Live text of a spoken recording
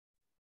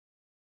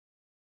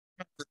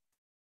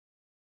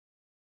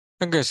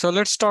Okay, so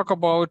let's talk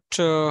about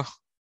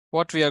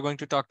what we are going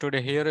to talk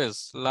today here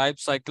is life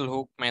cycle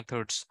hook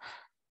methods.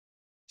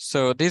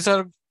 So these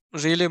are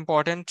really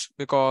important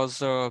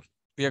because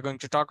we are going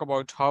to talk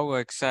about how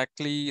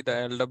exactly the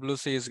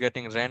LWC is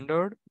getting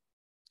rendered.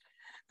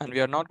 And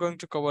we are not going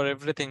to cover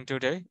everything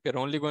today. We are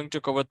only going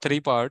to cover three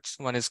parts.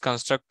 One is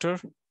constructor,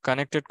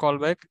 connected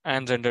callback,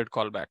 and rendered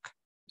callback.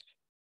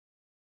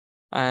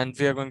 And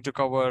we are going to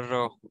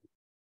cover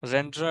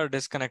renderer,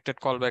 disconnected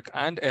callback,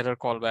 and error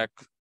callback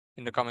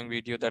in the coming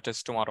video, that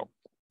is tomorrow.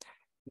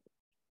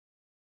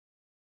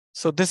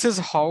 So this is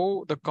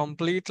how the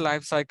complete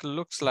life cycle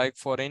looks like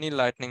for any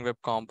Lightning Web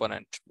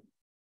component.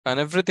 And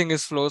everything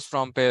is flows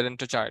from parent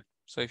to child.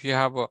 So if you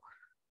have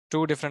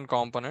two different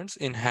components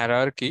in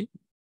hierarchy,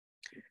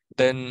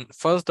 then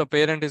first the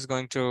parent is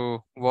going to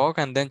walk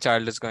and then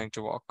child is going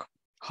to walk.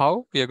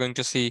 How? We are going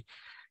to see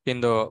in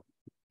the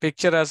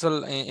picture as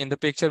well. In the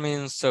picture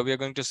means we are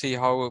going to see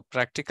how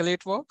practically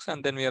it works.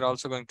 And then we are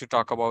also going to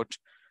talk about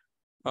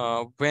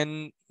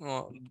when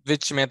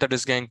which method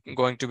is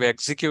going to be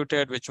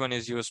executed, which one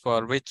is used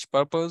for which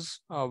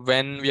purpose,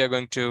 when we are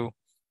going to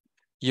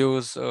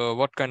use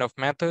what kind of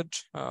method,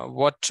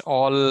 what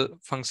all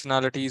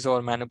functionalities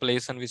or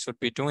manipulation we should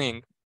be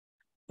doing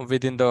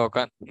within the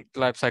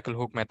lifecycle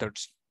hook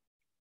methods.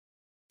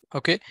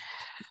 Okay,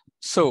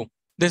 so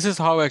this is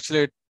how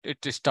actually it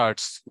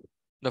starts.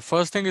 The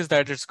first thing is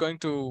that it's going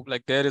to,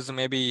 like, there is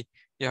maybe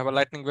you have a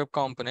Lightning Web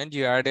component,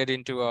 you add it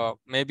into a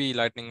maybe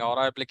Lightning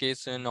Aura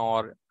application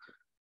or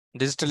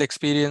digital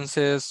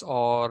experiences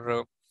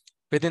or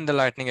within the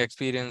Lightning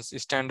experience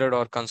standard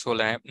or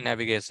console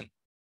navigation.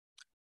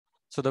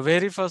 So the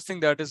very first thing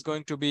that is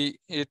going to be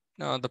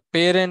the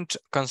parent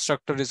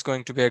constructor is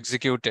going to be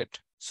executed.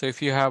 So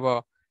if you have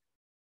a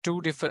two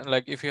different,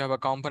 like if you have a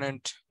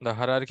component, the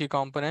hierarchy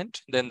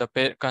component, then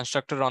the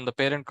constructor on the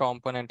parent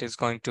component is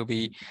going to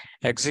be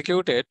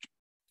executed.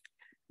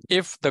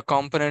 If the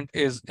component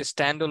is a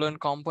standalone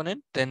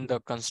component, then the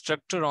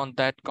constructor on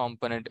that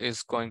component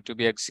is going to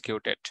be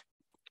executed.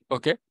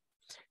 Okay.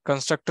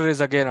 Constructor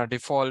is again a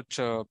default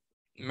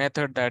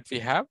method that we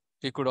have.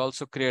 We could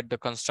also create the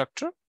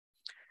constructor,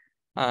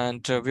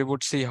 and we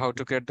would see how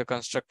to create the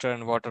constructor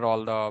and what are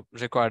all the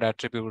required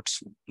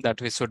attributes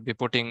that we should be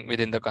putting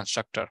within the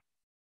constructor.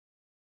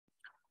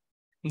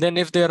 Then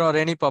if there are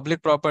any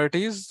public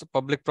properties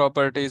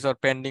are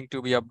pending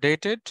to be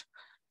updated.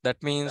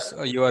 That means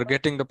you are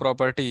getting the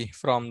property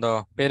from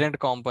the parent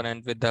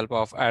component with the help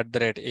of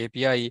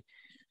 @API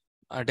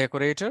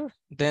decorator.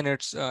 Then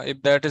it's if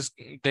that is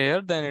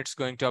there, then it's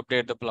going to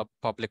update the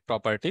public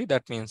property.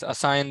 That means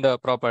assign the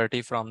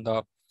property from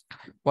the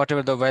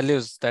whatever the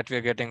values that we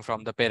are getting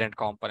from the parent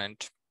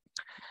component.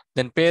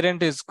 Then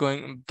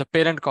the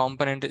parent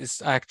component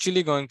is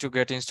actually going to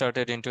get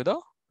inserted into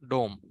the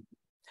DOM.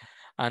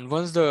 And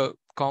once the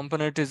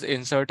component is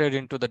inserted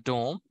into the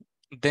DOM,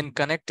 then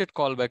connected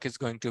callback is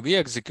going to be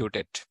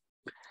executed.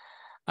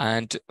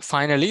 And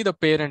finally, the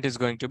parent is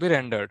going to be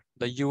rendered.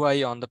 The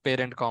UI on the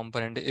parent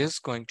component is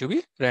going to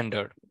be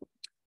rendered.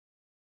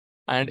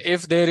 And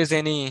if there is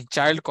any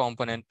child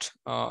component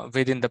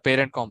within the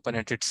parent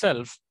component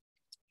itself,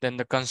 then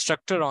the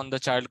constructor on the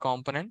child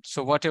component.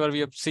 So whatever we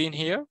have seen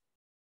here,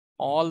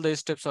 all the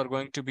steps are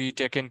going to be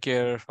taken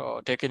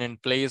in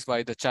place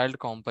by the child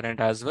component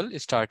as well,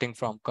 starting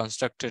from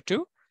constructor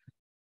to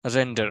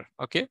render.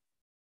 Okay.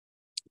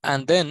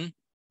 And then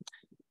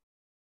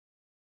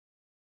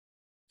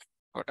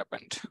what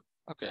happened?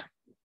 Okay.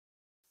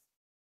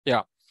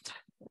 Yeah.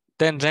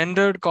 Then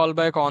rendered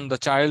callback on the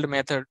child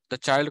method, the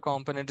child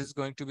component is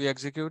going to be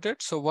executed.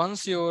 So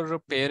once your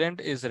parent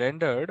is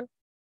rendered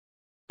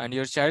and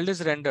your child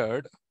is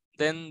rendered,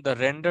 then the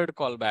rendered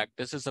callback,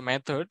 this is a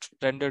method,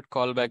 rendered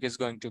callback is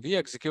going to be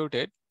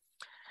executed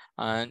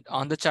and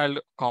on the child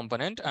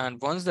component.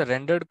 And once the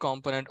rendered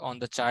component on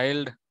the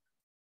child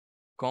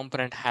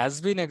component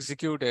has been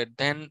executed,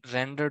 then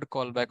rendered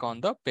callback on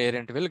the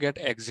parent will get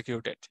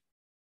executed.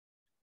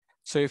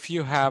 So if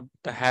you have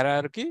the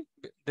hierarchy,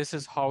 this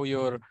is how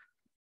your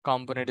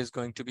component is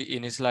going to be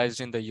initialized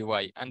in the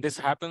UI. And this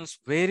happens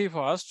very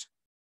fast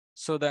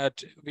so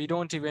that we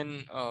don't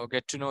even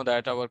get to know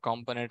that our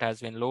component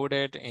has been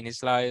loaded,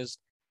 initialized,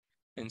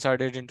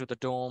 inserted into the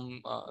DOM,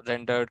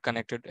 rendered,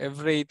 connected,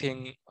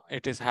 everything.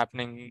 It is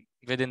happening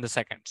within the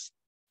seconds.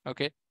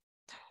 Okay.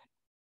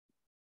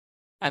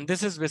 And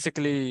this is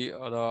basically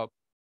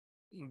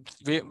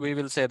we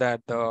will say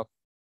that the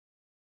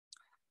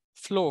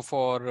flow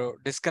for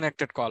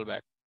disconnected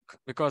callback,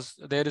 because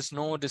there is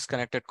no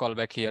disconnected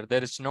callback here.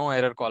 There is no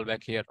error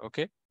callback here.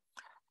 Okay.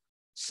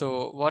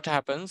 So what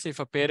happens if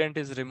a parent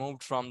is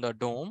removed from the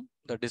DOM,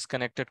 the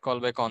disconnected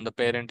callback on the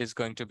parent is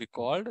going to be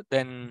called,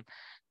 then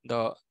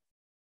the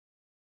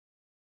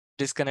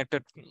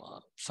disconnected,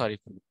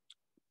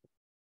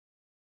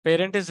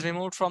 parent is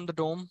removed from the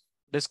DOM,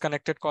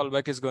 disconnected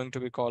callback is going to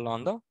be called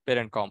on the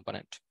parent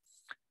component.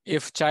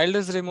 If child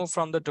is removed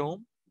from the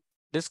DOM,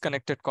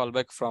 disconnected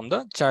callback from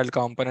the child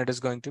component is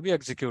going to be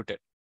executed.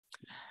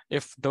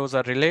 If those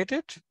are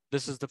related,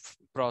 this is the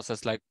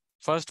process, like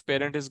First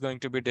parent is going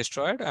to be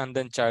destroyed and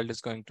then child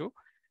is going to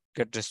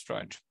get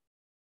destroyed.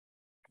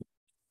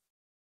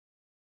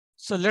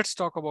 So let's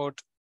talk about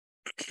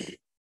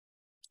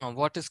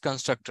what is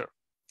constructor.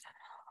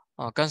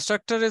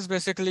 Constructor is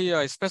basically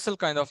a special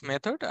kind of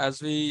method,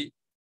 as we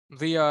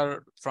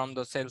are from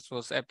the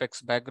Salesforce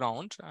Apex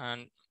background,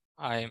 and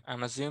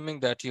I'm assuming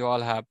that you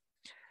all have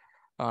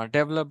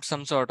developed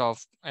some sort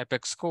of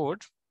Apex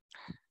code.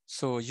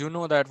 So you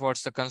know that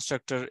what's the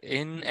constructor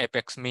in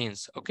Apex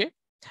means, okay?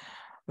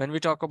 When we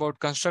talk about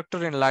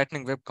constructor in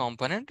Lightning Web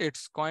Component,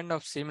 it's kind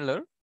of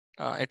similar.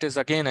 It is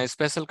again a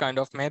special kind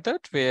of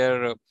method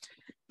where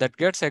that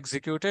gets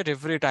executed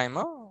every time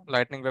a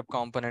Lightning Web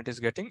Component is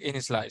getting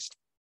initialized,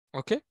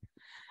 okay?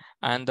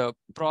 And the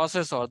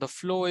process or the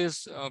flow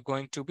is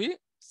going to be,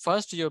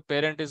 first your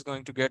parent is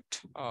going to get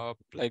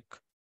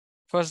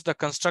first the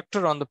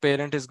constructor on the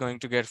parent is going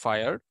to get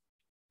fired,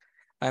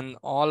 and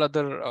all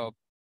other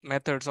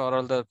methods or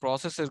all the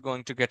process is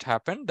going to get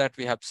happen that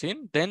we have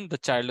seen. Then the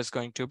child is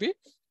going to be,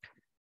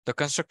 the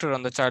constructor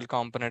on the child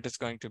component is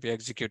going to be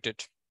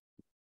executed.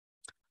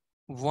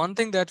 One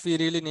thing that we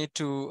really need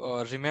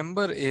to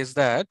remember is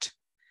that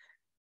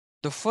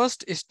the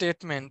first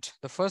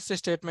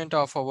statement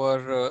of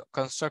our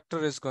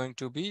constructor is going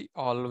to be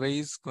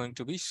always going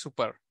to be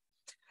super.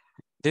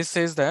 This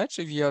says that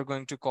we are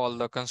going to call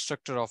the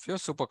constructor of your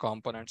super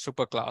component,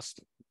 super class.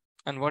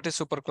 And what is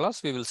super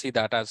class? We will see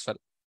that as well.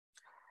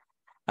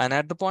 And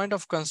at the point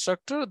of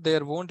constructor,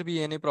 there won't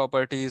be any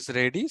properties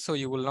ready, so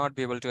you will not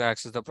be able to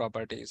access the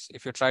properties.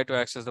 If you try to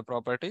access the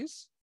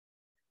properties,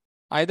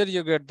 either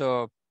you get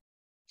the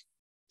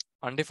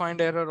undefined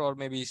error or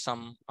maybe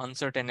some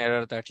uncertain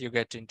error that you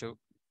get into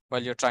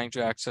while you're trying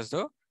to access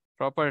the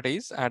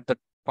properties at the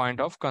point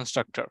of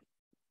constructor.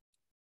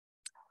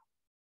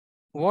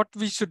 What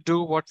we should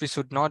do, what we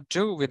should not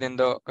do within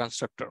the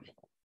constructor.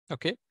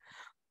 Okay,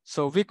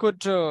 so we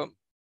could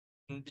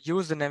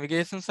use the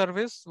navigation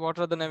service. What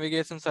are the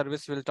navigation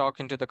service? We'll talk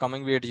into the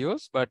coming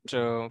videos, but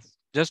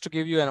just to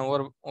give you an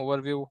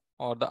overview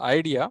or the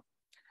idea,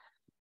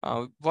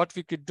 what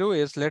we could do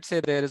is, let's say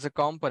there is a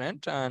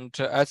component, and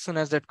as soon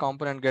as that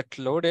component gets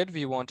loaded,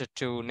 we wanted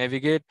to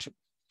navigate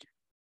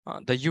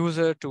the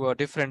user to a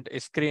different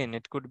screen.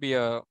 It could be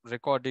a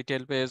record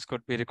detail page,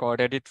 could be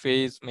record edit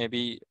phase,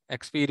 maybe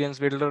experience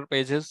builder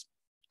pages,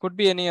 could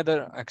be any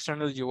other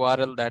external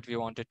URL that we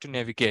wanted to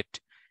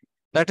navigate.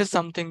 That is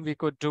something we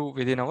could do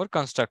within our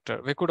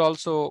constructor. We could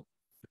also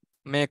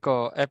make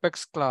a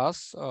Apex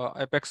class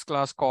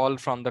call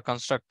from the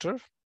constructor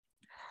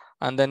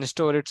and then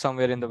store it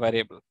somewhere in the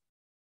variable.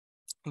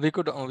 We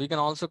can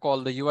also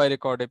call the UI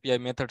record API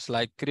methods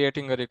like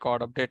creating a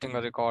record, updating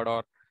a record,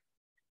 or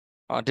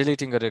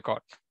deleting a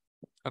record.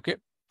 Okay,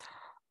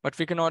 but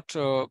we cannot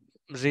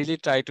really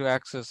try to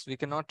access. We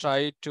cannot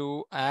try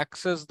to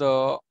access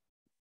the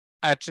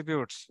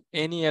attributes,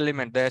 any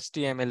element, the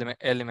HTML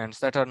elements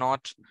that are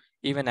not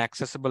even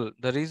accessible.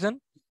 The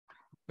reason,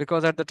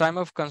 because at the time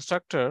of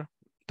constructor,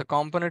 the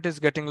component is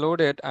getting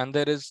loaded and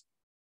there is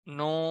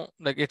no,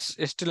 like it's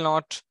still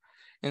not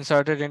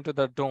inserted into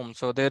the DOM.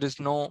 So there is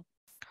no,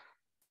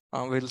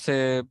 we'll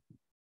say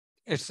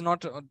it's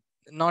not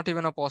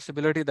even a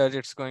possibility that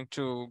it's going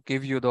to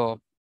give you the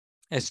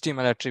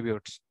HTML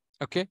attributes.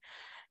 Okay,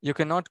 you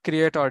cannot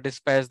create or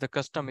dispatch the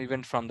custom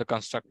event from the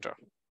constructor.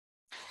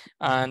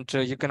 And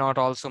you cannot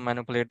also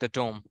manipulate the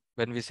DOM.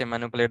 When we say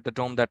manipulate the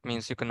DOM, that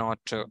means you cannot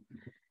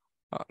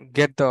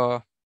get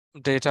the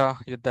data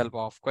with the help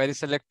of query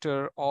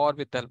selector or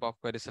with the help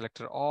of query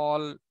selector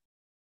all,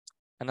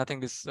 and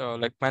nothing is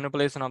like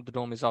manipulation of the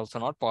DOM is also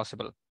not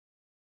possible.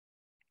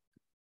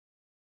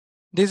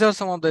 These are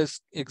some of the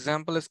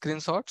example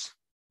screenshots.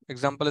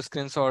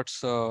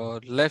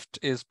 Left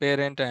is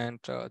parent and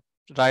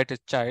right is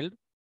child,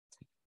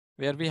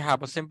 where we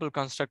have a simple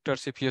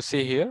constructors. If you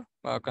see here,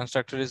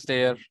 constructor is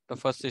there. The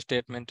first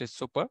statement is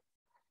super.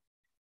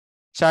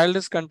 Child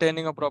is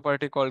containing a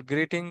property called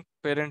greeting.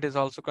 Parent is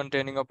also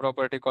containing a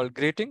property called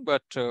greeting,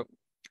 but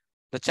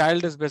the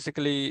child is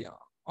basically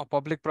a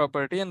public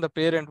property and the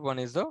parent one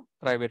is the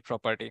private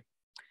property.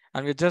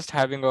 And we're just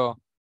having the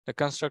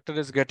constructor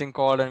is getting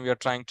called and we are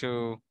trying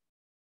to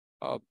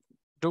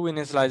do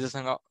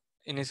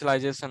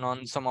initialization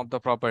on some of the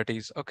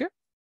properties. Okay.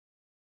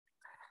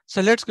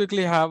 So let's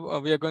quickly have,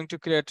 we are going to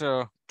create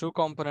 2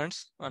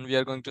 components and we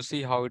are going to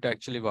see how it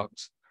actually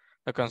works,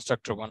 the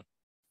constructor one.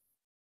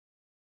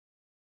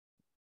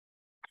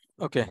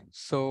 Okay,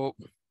 so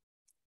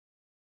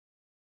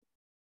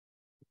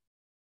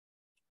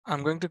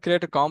I'm going to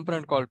create a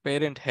component called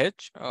parent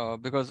h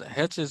because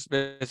h is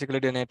basically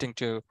denoting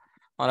to,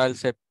 or I'll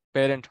say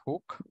parent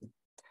hook.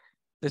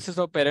 This is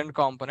our parent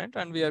component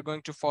and we are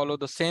going to follow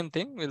the same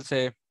thing. We'll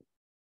say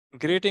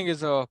greeting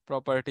is a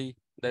property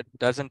that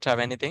doesn't have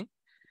anything.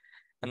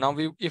 And now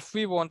if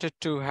we wanted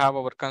to have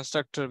our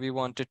constructor, we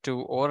wanted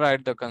to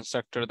override the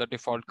constructor, the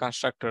default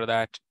constructor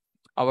that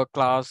our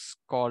class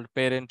called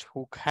parent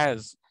hook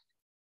has.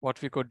 What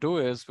we could do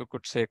is we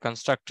could say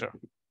constructor.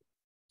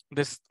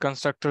 This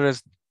constructor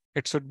is,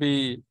 it should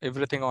be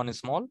everything on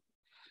small.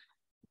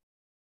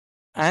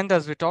 And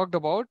as we talked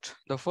about,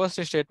 the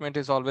first statement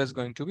is always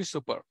going to be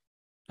super,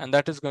 and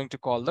that is going to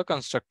call the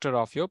constructor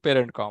of your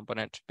parent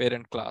component,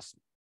 parent class.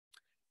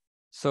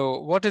 So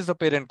what is the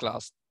parent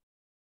class?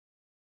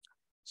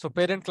 So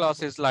parent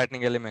class is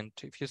lightning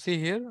element. If you see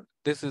here,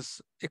 this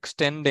is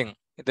extending.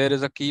 There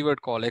is a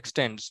keyword called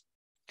extends.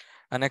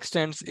 And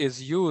extends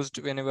is used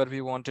whenever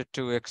we wanted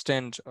to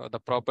extend the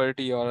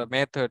property or a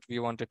method, we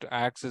wanted to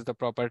access the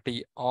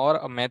property or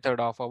a method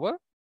of our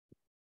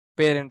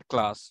parent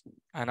class.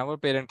 And our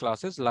parent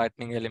class is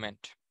lightning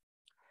element.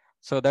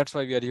 So that's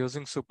why we are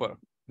using super.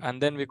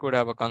 And then we could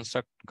have a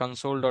construct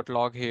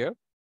console.log here.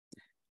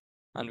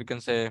 And we can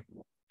say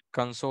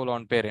console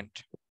on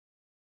parent.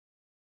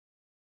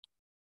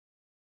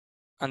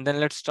 And then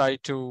let's try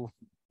to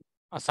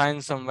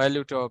assign some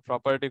value to a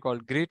property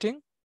called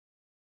greeting.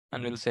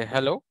 And we'll say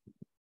hello.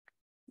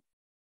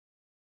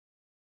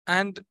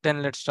 And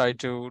then let's try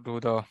to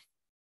do the,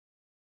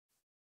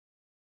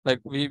 like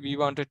we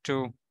wanted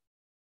to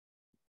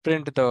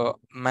print the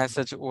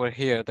message over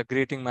here, the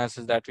greeting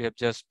message that we have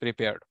just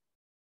prepared.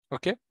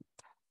 Okay.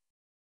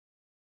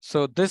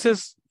 So this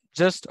is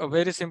just a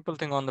very simple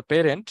thing on the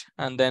parent.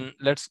 And then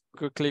let's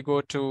quickly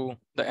go to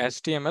the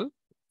HTML.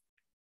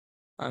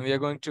 And we are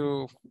going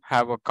to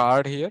have a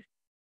card here.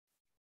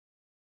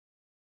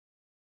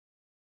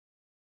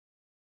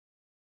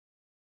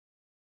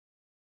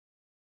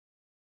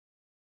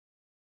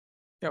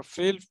 Yeah,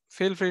 feel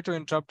free to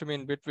interrupt me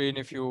in between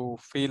if you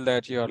feel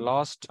that you are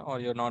lost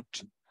or you're not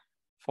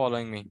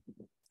following me.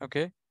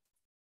 Okay.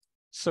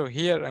 So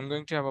here I'm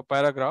going to have a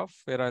paragraph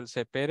where I'll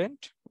say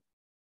parent.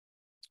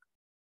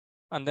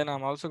 And then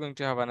I'm also going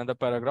to have another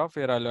paragraph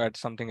where I'll add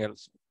something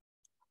else.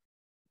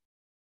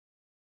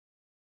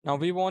 Now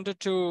we wanted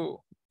to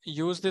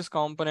use this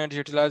component,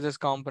 utilize this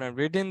component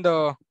within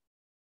the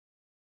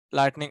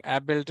Lightning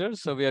App Builder.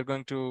 So we are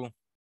going to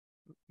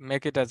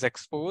make it as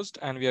exposed,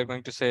 and we are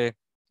going to say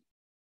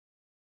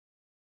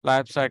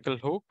LifeCycle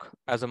hook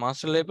as a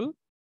master label.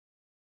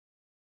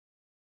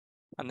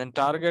 And then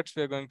targets,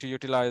 we are going to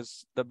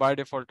utilize the by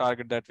default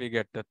target that we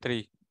get, the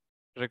 3: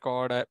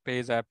 record, app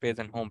page,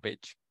 and home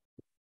page.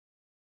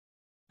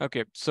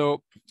 Okay,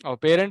 so our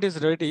parent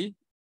is ready.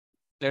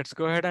 Let's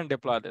go ahead and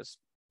deploy this.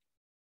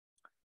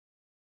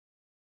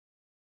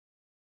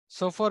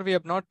 So far, we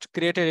have not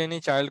created any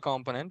child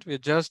component. We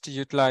just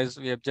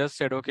utilized, we have just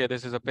said, okay,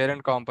 this is a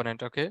parent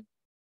component. Okay.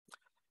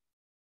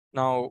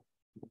 Now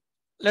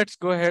let's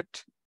go ahead,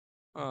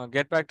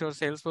 get back to our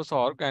Salesforce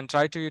org and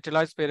try to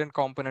utilize parent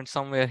component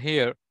somewhere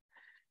here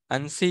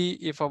and see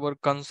if our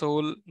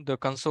console, the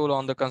console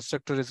on the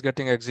constructor is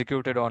getting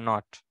executed or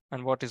not,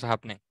 and what is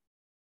happening.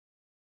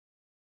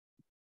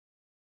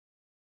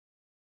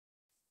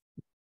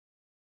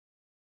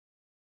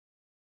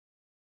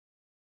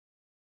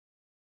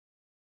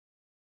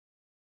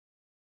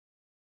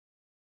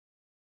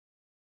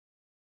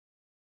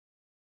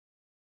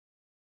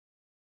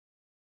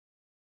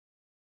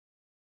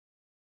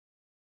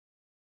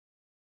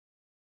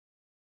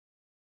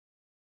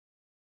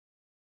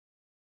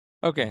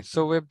 Okay,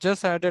 so we've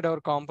just added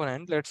our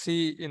component. Let's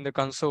see in the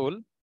console.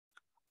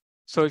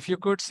 So if you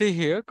could see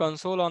here,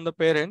 console on the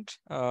parent.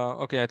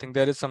 Okay, I think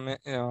there is some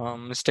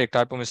mistake,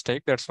 typo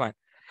mistake. That's fine.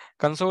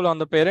 Console on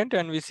the parent,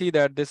 and we see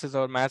that this is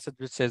our message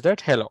which says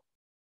that hello.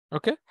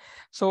 Okay,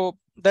 so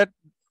that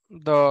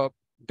the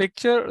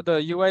picture, the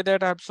UI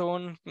that I've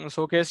shown,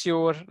 showcase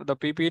your the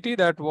PPT,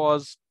 that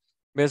was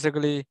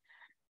basically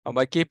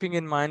by keeping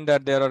in mind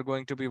that there are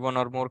going to be one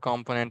or more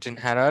components in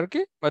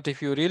hierarchy. But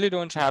if you really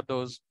don't have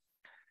those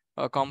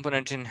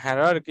component in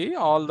hierarchy,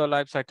 all the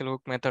lifecycle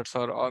hook methods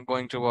are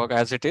going to work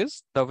as it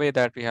is, the way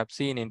that we have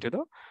seen into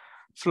the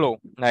flow,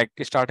 like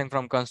starting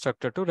from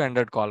constructor to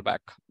rendered callback.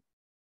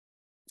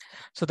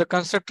 So the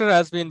constructor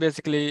has been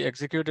basically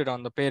executed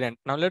on the parent.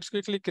 Now let's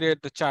quickly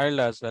create the child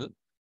as well.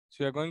 So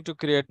we are going to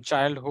create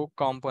child hook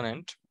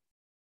component.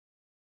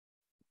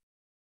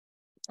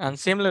 And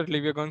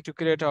similarly, we're going to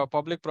create a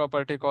public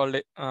property called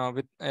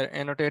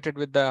annotated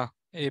with the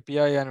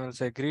API, and we'll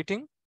say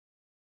greeting.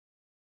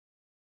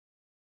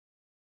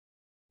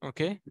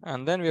 Okay,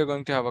 and then we are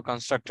going to have a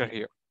constructor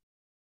here.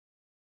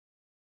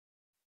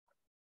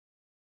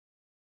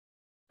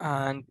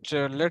 And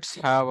let's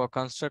have a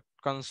construct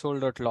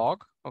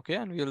console.log. Okay,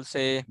 and we'll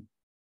say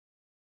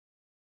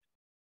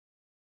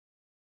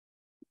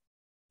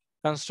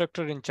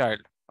constructor in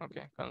child.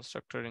 Okay,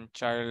 constructor in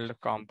child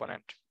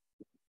component.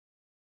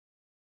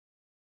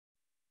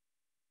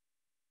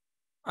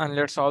 And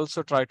let's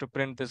also try to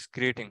print this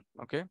greeting.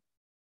 Okay,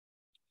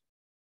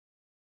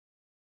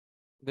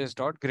 this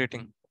dot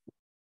greeting,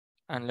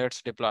 and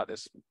let's deploy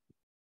this.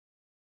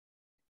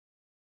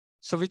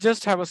 So we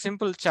just have a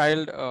simple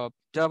child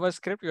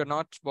JavaScript. You're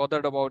not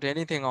bothered about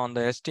anything on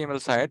the HTML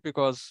side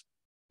because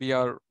we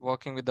are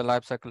working with the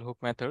lifecycle hook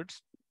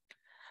methods.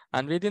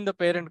 And within the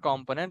parent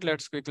component,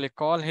 let's quickly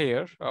call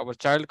here our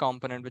child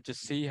component, which is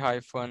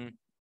C-child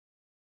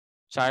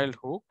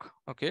hook.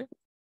 Okay.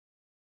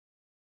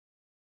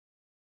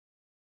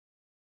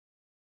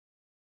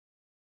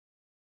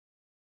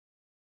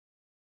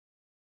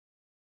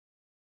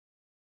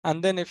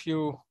 And then if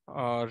you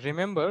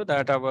remember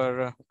that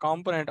our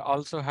component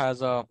also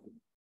has a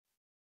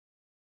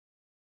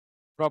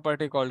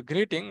property called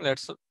greeting,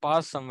 let's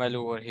pass some value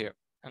over here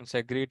and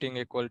say greeting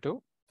equal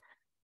to,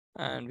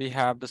 and we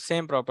have the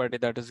same property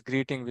that is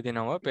greeting within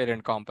our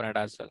parent component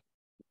as well.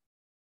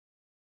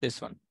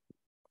 This one.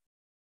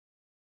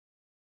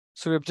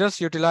 So we've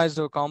just utilized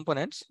the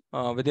components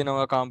within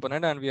our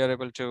component, and we are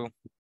able to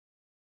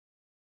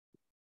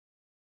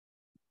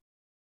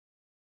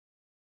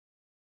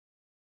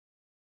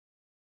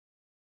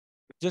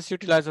just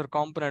utilize our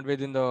component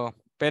within the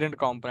parent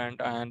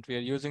component, and we are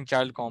using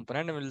child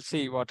component, and we'll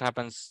see what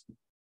happens.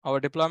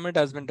 Our deployment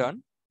has been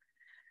done,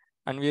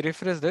 and we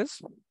refresh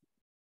this.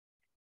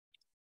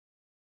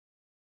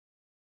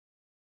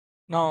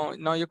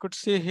 Now you could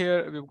see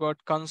here, we've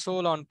got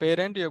console on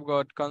parent, you've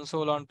got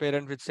console on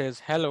parent, which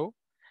says hello,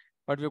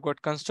 but we've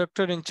got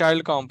constructor in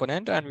child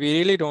component, and we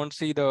really don't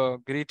see the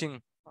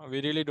greeting.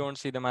 We really don't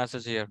see the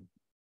message here.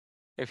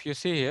 If you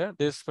see here,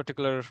 this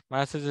particular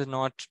message is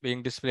not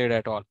being displayed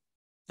at all.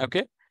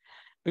 Okay,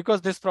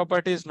 because this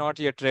property is not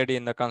yet ready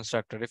in the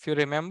constructor. If you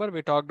remember,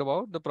 we talked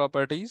about the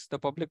properties, the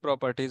public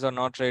properties are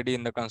not ready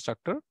in the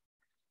constructor.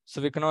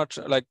 So we cannot,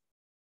 like,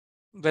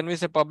 when we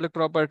say public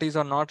properties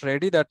are not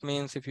ready, that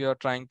means if you are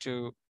trying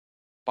to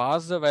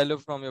pass the value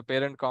from your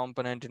parent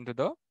component into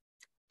the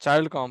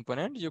child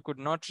component, you could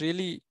not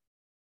really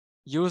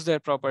use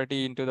that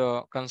property into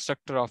the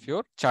constructor of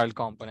your child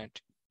component.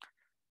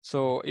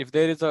 So if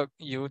there is a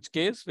use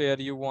case where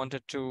you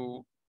wanted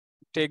to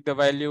take the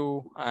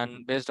value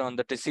and based on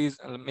the disease,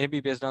 maybe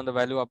based on the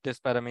value of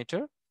this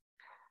parameter,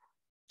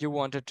 you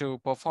wanted to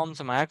perform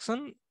some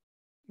action,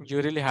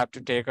 you really have to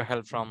take a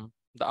help from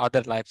the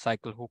other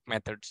lifecycle hook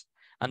methods.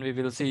 And we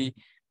will see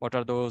what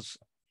are those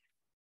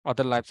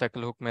other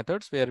lifecycle hook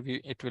methods where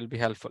it will be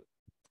helpful.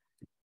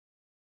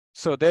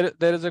 So there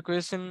is a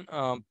question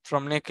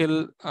from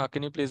Nikhil.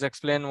 Can you please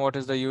explain what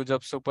is the use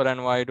of super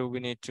and why do we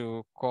need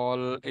to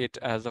call it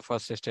as the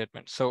first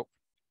statement? So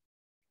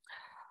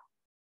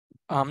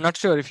I'm not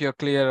sure if you're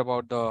clear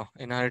about the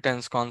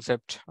inheritance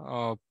concept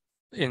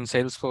in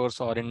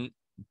Salesforce or in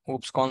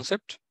Hoops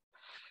concept.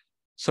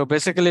 So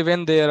basically,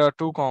 when there are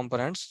two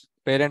components,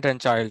 parent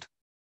and child,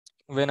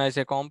 when I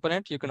say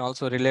component, you can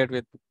also relate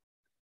with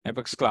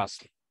Apex class.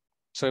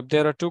 So if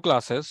there are two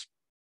classes,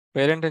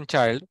 parent and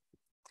child,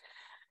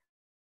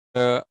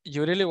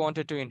 you really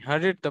wanted to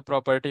inherit the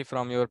property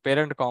from your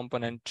parent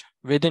component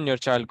within your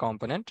child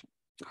component,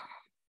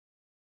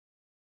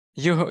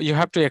 you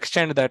have to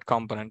extend that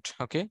component.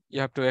 Okay, you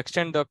have to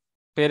extend the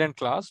parent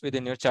class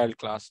within your child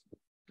class.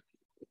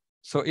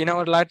 So in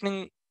our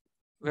Lightning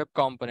Web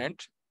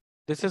component,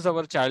 this is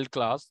our child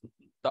class,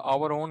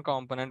 our own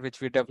component which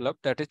we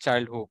developed, that is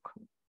child hook.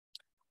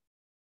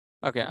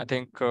 Okay, I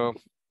think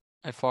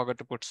I forgot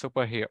to put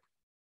super here.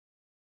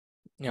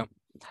 Yeah.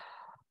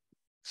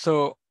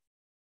 So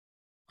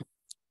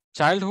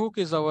child hook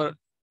is our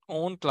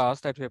own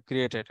class that we have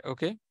created.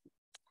 Okay.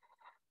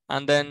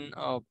 And then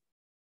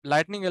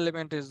Lightning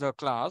element is the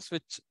class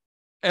which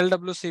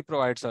LWC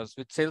provides us,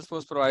 which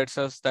Salesforce provides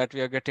us, that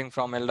we are getting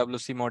from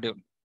LWC module.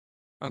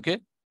 Okay.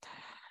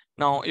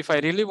 Now, if I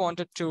really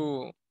wanted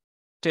to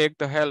take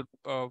the help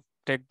of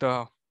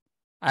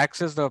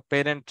access the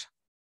parent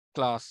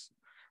class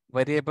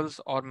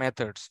variables or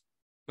methods,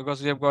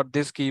 because we have got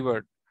this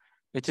keyword,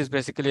 which is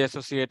basically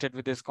associated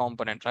with this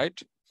component, right?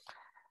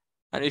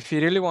 And if you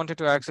really wanted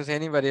to access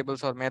any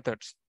variables or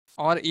methods,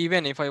 or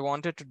even if I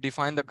wanted to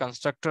define the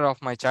constructor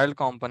of my child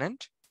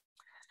component,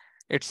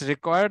 it's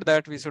required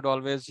that we should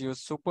always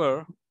use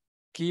super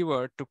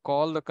keyword to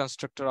call the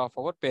constructor of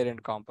our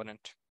parent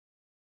component.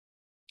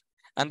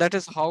 And that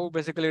is how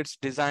basically it's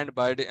designed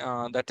by,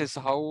 that is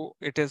how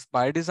it is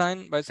by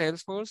design by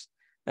Salesforce,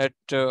 that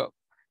you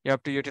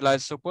have to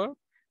utilize super.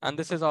 And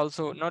this is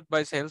also not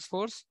by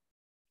Salesforce.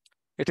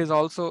 It is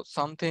also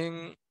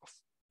something,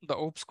 the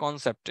OOPS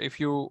concept.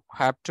 If you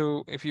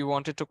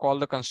wanted to call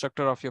the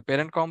constructor of your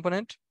parent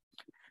component,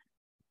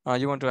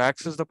 you want to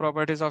access the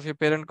properties of your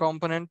parent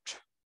component,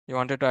 you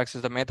wanted to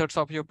access the methods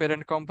of your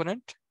parent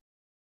component,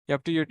 you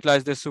have to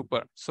utilize this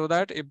super, so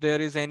that if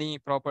there is any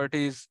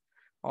properties,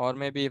 or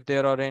maybe if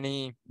there are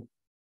any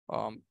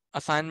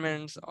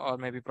assignments, or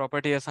maybe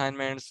property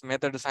assignments,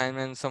 method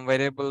assignments, some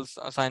variables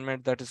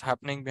assignment that is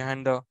happening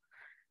behind the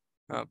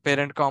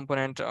parent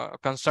component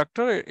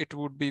constructor, it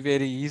would be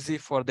very easy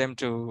for them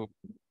to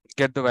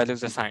get the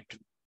values assigned.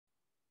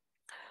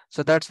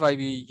 So that's why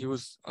we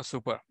use a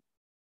super.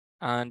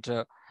 And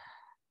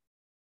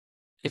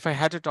if I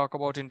had to talk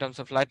about in terms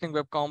of Lightning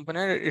Web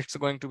Component, it's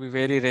going to be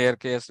very rare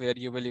case where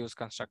you will use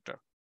constructor.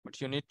 But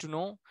you need to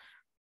know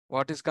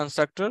what is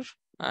constructor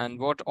and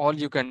what all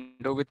you can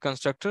do with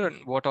constructor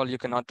and what all you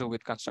cannot do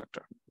with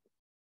constructor.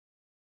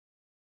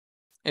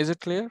 Is it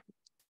clear?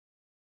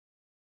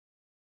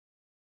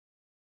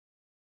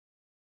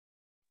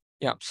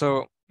 Yeah.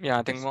 So yeah,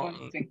 I think more.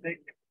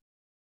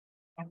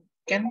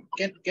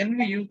 Can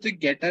we use the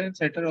getter and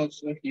setter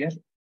also here?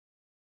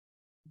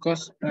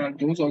 Because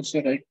those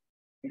also, right,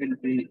 will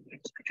be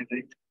executed,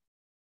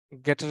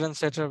 right? Getter and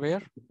setter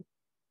where?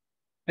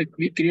 like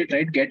we create,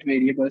 right, get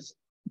variables.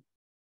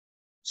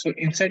 So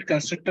inside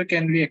constructor,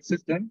 can we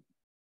access them?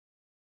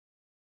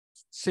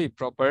 See,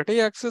 property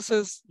access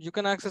is, you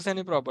can access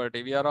any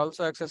property. We are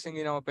also accessing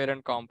in our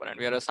parent component.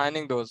 We are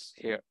assigning those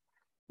here.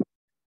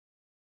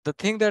 The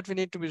thing that we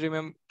need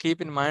to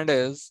keep in mind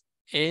is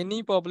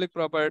any public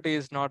property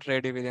is not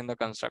ready within the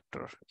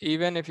constructor.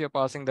 Even if you're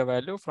passing the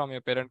value from your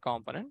parent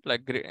component,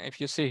 like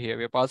if you see here,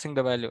 we're passing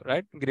the value,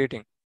 right?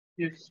 Greeting.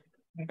 Yes.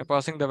 We're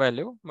passing the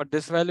value, but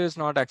this value is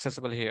not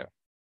accessible here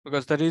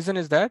because the reason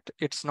is that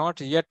it's not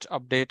yet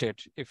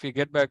updated. If we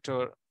get back to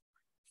our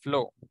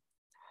flow,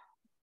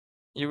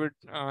 you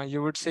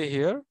would see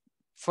here,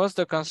 first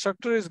the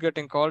constructor is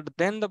getting called,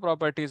 then the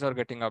properties are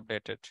getting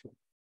updated.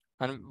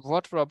 And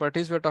what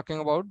properties we're talking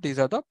about? These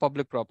are the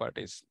public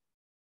properties.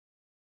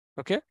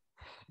 Okay,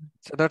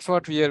 so that's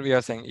what we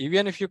are saying.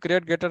 Even if you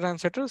create getter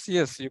and setters,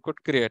 yes, you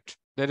could create.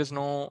 There is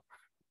no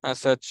as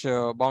such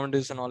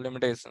boundaries and all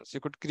limitations. You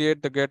could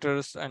create the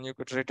getters and you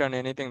could return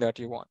anything that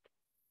you want.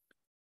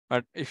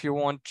 But if you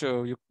want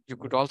to, you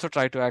could also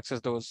try to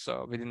access those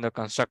within the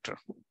constructor.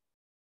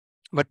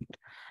 But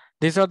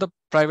these are the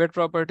private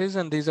properties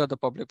and these are the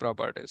public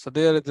properties. So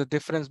there is a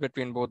difference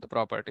between both the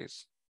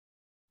properties.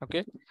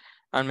 Okay,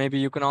 and maybe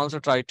you can also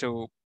try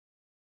to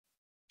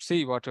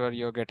see whatever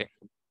you're getting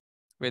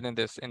within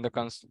this in the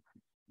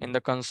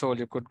console.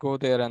 You could go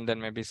there and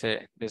then maybe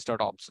say this dot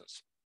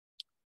options.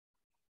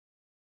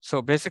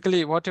 So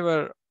basically,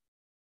 whatever,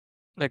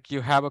 like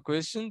you have a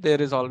question,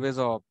 there is always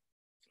a,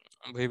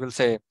 we will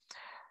say,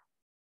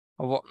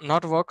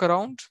 not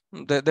workaround.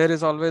 There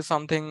is always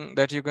something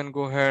that you can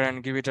go ahead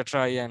and give it a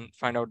try and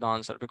find out the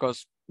answer,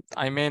 because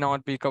I may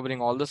not be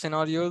covering all the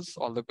scenarios,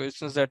 all the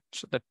questions that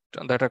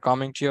are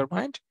coming to your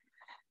mind.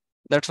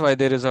 That's why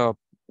there is a,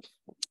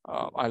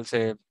 I'll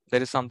say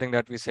there is something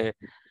that we say,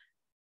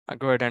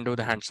 go ahead and do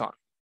the hands-on.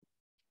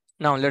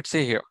 Now let's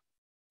see here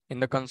in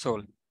the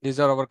console.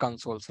 These are our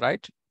consoles,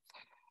 right?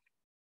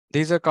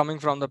 These are coming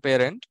from the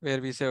parent,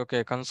 where we say,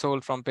 okay, console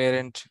from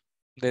parent,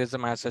 there is a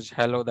message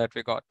hello that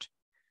we got.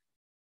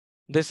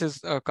 This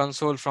is a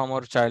console from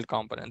our child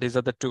component. These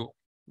are the two.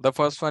 The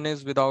first one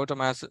is without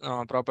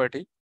a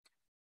property.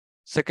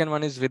 Second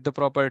one is with the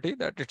property,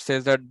 that it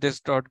says that this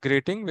dot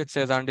greeting, which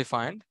says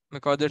undefined,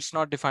 because it's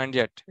not defined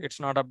yet. It's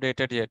not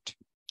updated yet.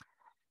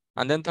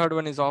 And then third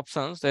one is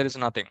options. There is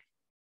nothing,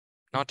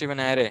 not even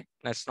array.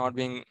 That's not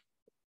being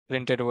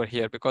printed over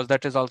here because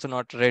that is also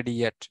not ready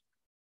yet.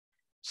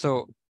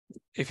 So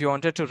if you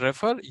wanted to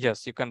refer,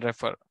 yes, you can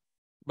refer.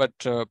 But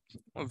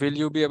will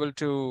you be able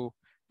to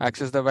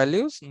access the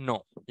values?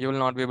 No, you will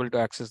not be able to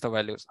access the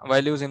values.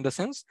 Values in the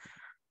sense,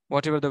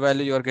 whatever the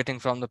value you are getting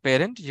from the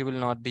parent, you will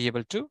not be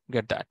able to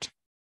get that.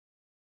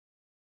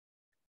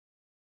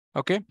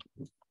 Okay.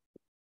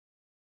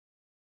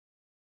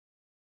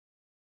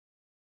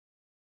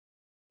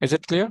 Is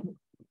it clear?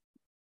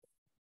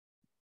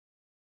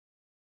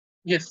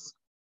 Yes.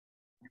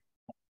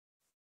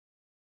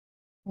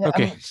 Yeah,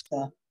 okay.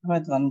 I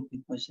have one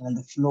quick question on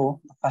the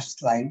flow, the first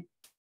slide.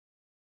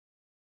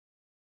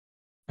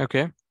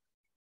 Okay.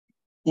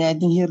 Yeah, I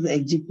think here the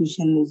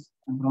execution is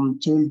from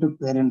child to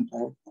parent,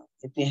 right?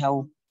 If we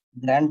have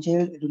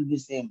grandchild, it will be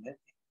same, right?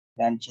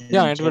 Grandchild.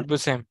 Yeah, it will be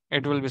same.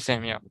 It will be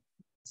same. Yeah.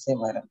 Same.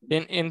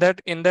 In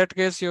that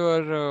case,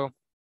 your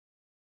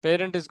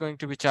parent is going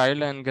to be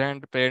child and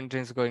grandparent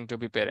is going to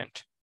be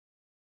parent.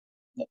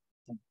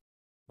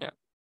 Yeah.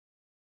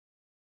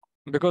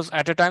 Because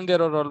at a time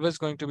there are always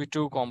going to be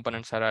two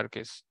components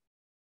hierarchies,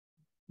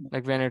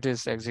 like when it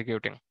is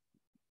executing.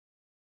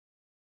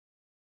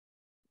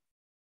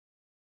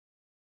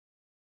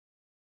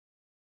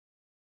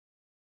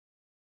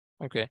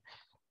 Okay.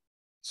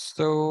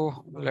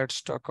 So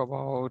let's talk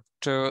about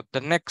the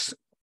next,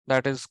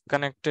 that is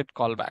connected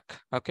callback.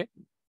 Okay.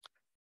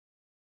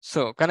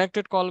 So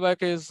connected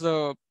callback is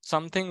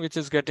something which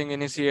is getting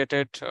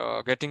initiated,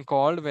 getting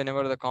called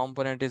whenever the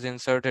component is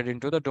inserted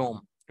into the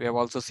DOM. We have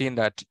also seen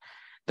that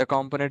the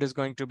component is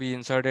going to be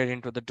inserted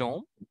into the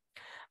DOM.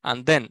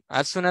 And then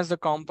as soon as the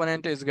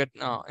component is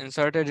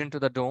inserted into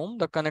the DOM,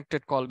 the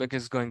connected callback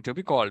is going to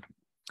be called.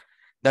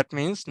 That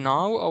means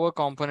now our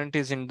component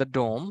is in the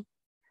DOM.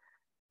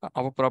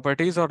 Our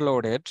properties are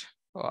loaded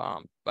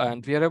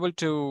and we are able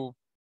to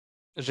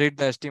read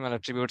the HTML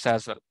attributes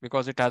as well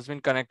because it has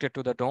been connected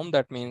to the DOM.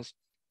 That means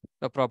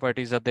the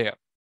properties are there.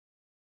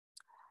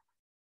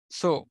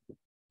 So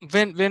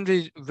when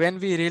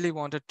we really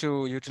wanted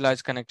to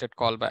utilize connected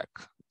callback,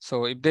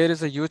 so if there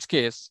is a use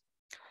case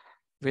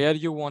where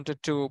you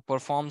wanted to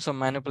perform some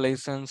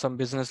manipulation, some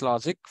business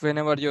logic,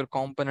 whenever your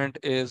component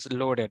is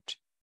loaded.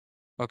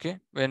 Okay,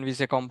 when we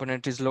say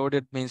component is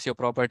loaded, means your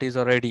properties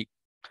are ready.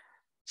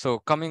 So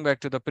coming back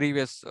to the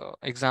previous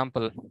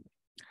example,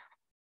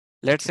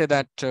 let's say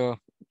that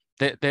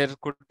there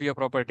could be a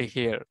property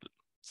here,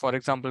 for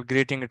example,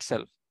 greeting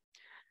itself.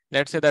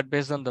 Let's say that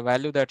based on the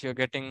value that you're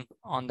getting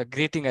on the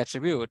greeting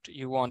attribute,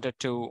 you wanted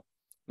to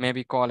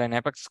maybe call an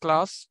Apex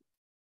class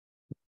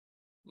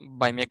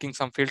by making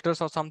some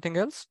filters or something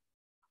else.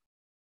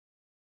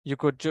 You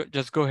could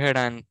just go ahead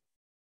and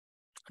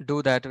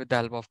do that with the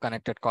help of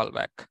connected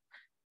callback.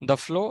 The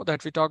flow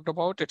that we talked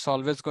about, it's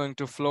always going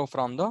to flow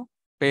from the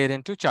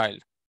parent to child.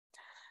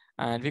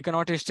 And we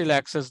cannot still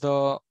access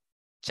the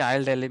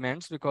child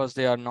elements because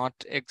they are not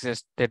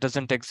exist. They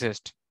doesn't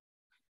exist.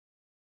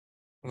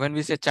 When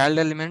we say child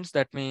elements,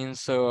 that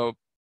means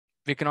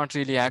we cannot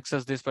really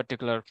access this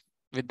particular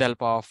with the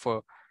help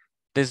of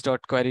this dot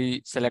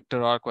query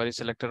selector or query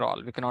selector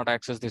all. We cannot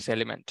access this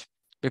element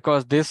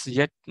because this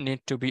yet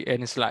need to be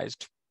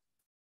initialized.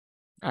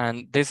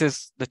 And this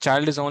is the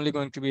child is only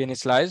going to be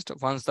initialized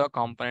once the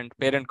component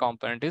parent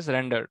component is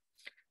rendered.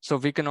 So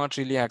we cannot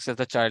really access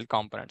the child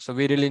component. So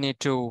we really need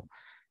to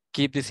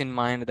keep this in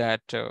mind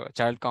that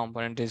child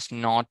component is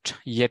not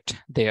yet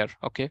there.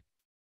 Okay.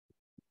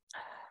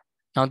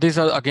 Now these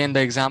are again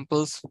the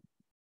examples.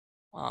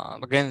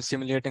 Again,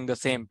 simulating the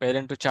same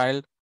parent to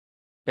child.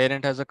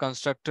 Parent has a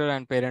constructor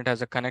and parent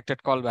has a connected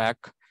callback.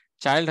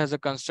 Child has a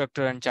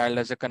constructor and child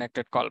has a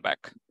connected callback.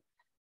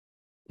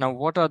 Now,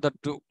 what are the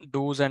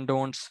do's and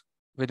don'ts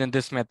within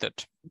this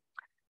method?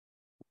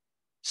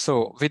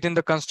 So within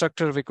the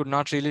constructor, we could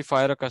not really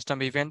fire a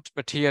custom event,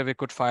 but here we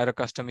could fire a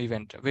custom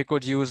event. We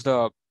could use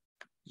the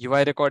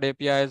UI record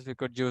APIs. We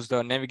could use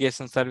the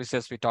navigation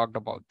services we talked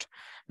about.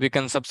 We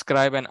can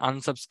subscribe and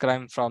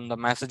unsubscribe from the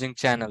messaging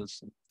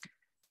channels.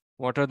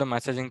 What are the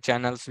messaging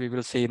channels we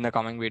will see in the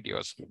coming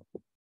videos?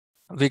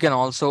 We can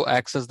also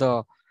access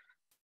the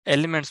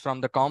elements from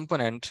the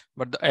component,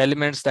 but the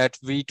elements that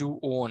we do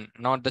own,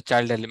 not the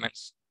child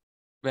elements.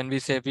 When we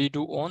say we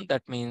do own,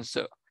 that means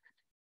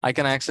I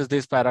can access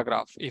this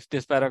paragraph. If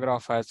this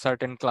paragraph has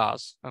certain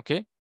class,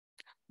 okay,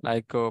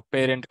 like a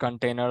parent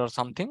container or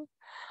something,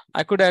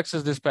 I could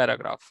access this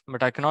paragraph,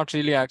 but I cannot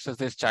really access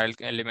this child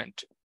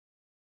element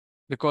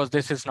because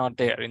this is not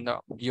there in the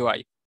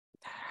UI.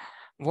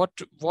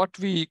 What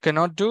we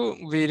cannot do,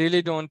 we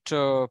really don't,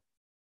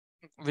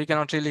 we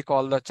cannot really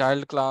call the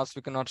child class.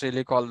 We cannot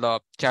really call the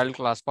child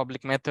class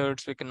public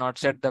methods. We cannot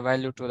set the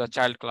value to the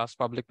child class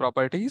public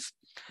properties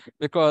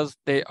because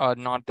they are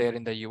not there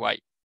in the UI.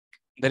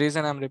 The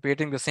reason I'm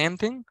repeating the same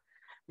thing,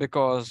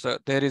 because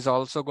there is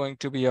also going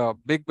to be a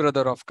big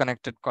brother of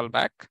connected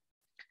callback.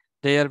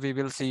 There we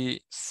will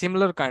see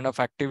similar kind of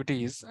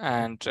activities,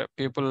 and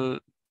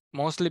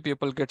mostly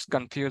people gets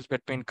confused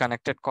between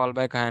connected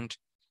callback and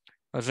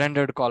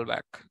rendered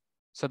callback.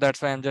 So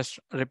that's why I'm just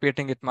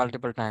repeating it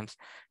multiple times.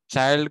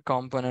 Child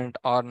component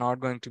are not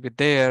going to be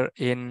there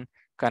in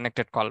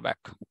connected callback.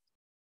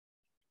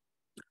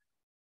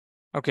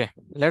 Okay,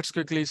 let's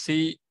quickly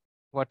see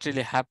what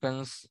really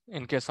happens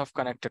in case of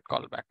connected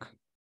callback.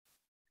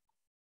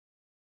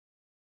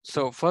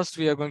 So first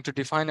we are going to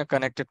define a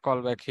connected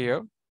callback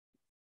here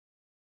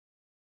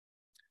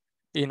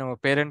in our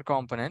parent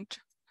component.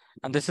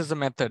 And this is the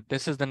method.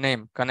 This is the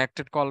name,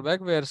 connected callback,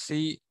 where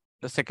C,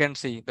 the second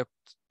C, the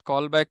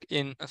callback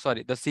in,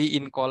 sorry, the C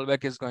in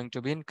callback is going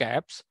to be in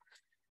caps.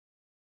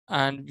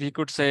 And we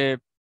could say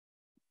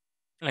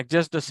like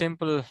just the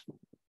simple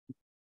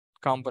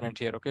component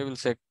here. Okay, we'll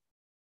say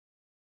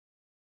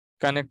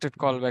connected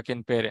callback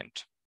in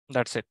parent.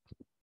 That's it.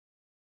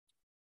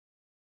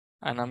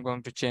 And I'm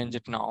going to change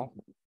it now.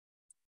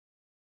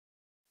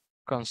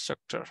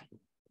 Constructor.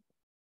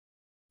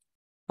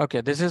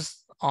 Okay, this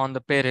is on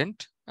the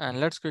parent, and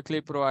let's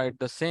quickly provide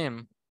the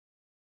same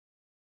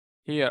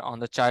here on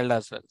the child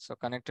as well. So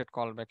connected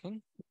callback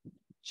in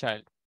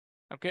child.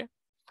 Okay,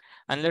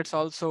 and let's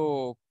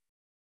also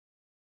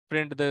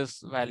print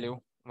this value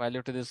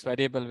to this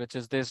variable, which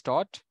is this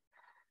dot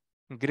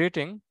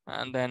greeting,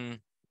 and then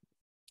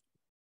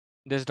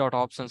this dot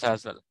options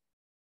as well.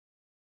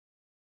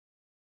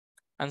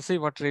 And see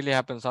what really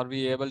happens. Are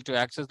we able to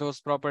access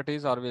those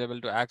properties? Are we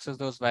able to access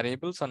those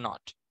variables or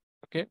not?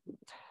 Okay.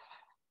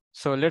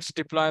 So let's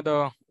deploy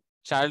the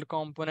child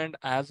component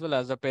as well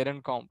as the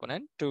parent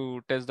component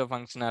to test the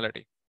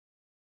functionality.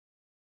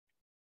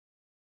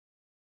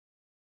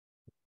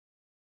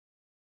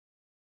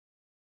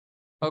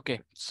 Okay,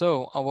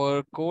 so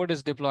our code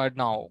is deployed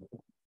now.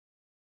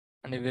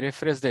 And if we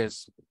refresh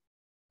this,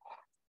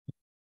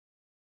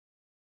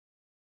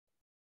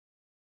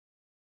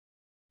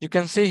 you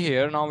can see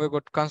here now we've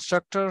got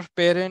constructor,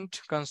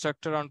 parent,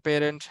 constructor on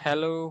parent,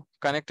 hello,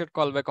 connected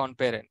callback on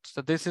parent.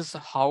 So this is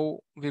how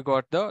we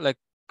got the like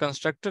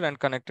constructor and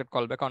connected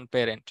callback on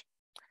parent.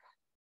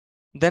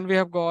 Then we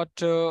have got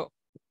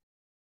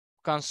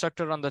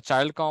constructor on the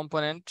child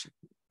component,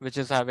 which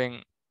is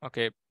having,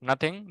 okay,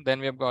 nothing.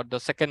 Then we have got the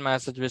second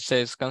message, which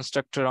says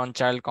constructor on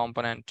child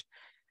component.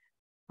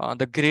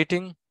 The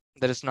greeting,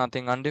 there is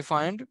nothing.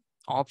 Undefined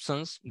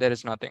options, there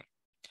is nothing.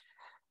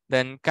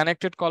 Then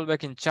connected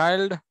callback in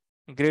child,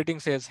 greeting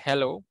says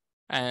hello,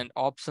 and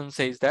option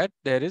says that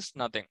there is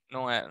nothing.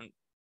 No,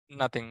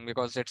 nothing,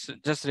 because it's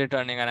just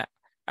returning an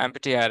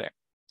empty array.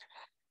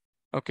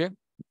 Okay.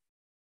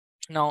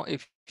 Now,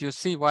 if you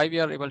see why we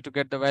are able to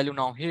get the value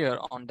now here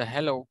on the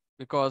hello,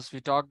 because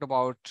we talked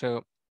about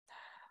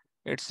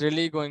it's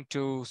really going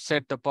to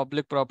set the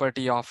public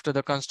property after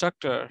the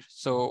constructor.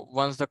 So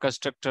once the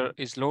constructor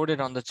is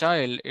loaded on the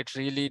child, it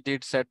really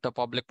did set the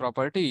public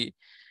property.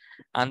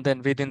 And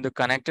then within the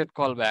connected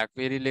callback,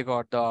 we really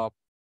got the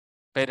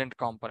parent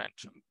component.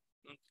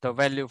 the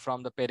value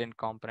from the parent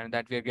component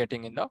that we are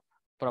getting in the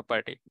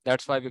property.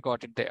 That's why we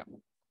got it there.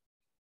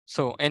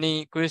 So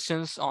any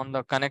questions on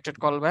the connected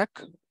callback?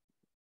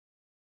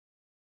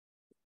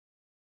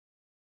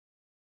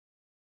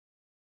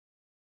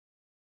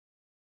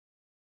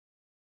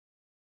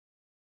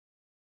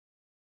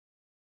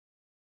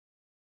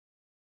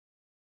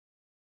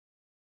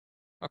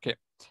 Okay.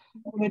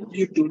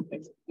 You told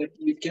that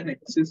we can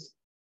access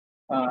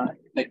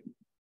like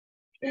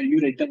you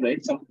written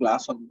right some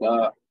class on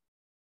the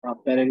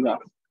paragraph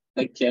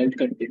like child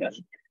container.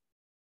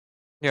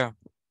 Yeah.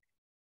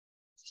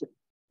 So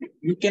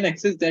you can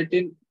access that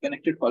in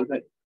connected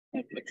callback.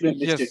 Actually, I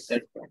missed it. Yes.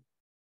 That point.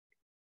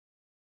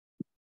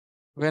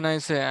 When I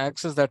say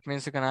access, that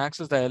means you can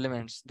access the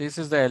elements. This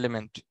is the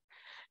element.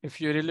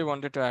 If you really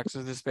wanted to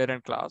access this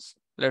parent class,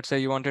 let's say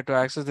you wanted to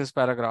access this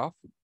paragraph,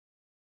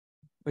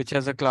 which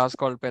has a class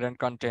called parent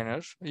container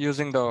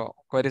using the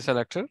query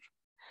selector.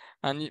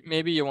 And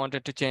maybe you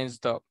wanted to change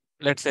the,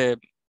 let's say,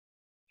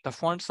 the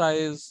font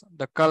size,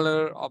 the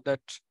color of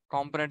that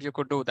component, you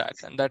could do that.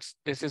 And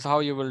this is how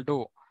you will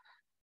do.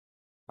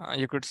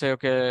 You could say,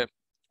 okay,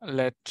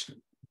 let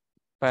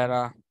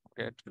para,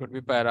 okay, it could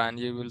be para, and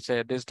you will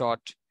say this dot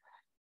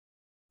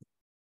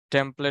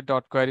template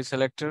dot query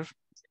selector.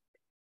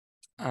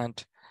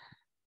 And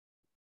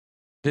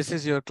this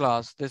is your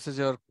class. This is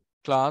your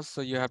class.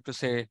 So you have to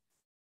say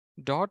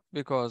dot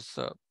because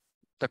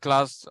the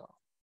class,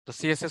 the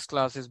CSS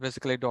class is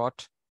basically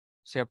dot.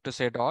 So you have to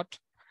say dot.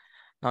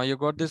 Now you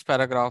got this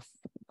paragraph,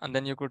 and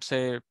then you could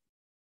say,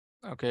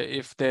 okay,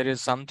 if there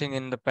is something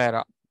in the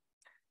para,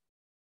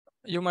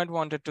 you might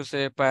want it to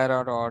say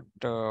para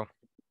dot,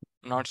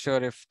 not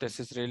sure if this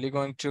is really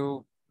going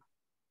to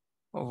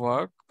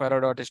work, para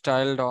dot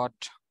style dot,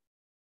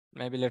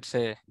 maybe let's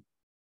say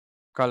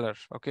color,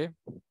 okay?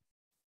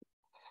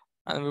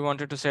 And we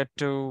wanted to set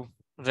to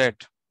red.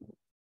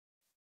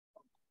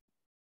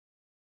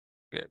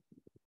 Okay.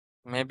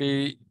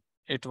 Maybe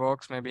it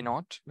works, maybe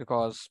not,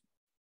 because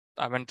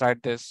I haven't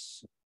tried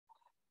this.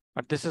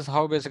 But this is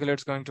how basically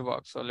it's going to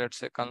work. So let's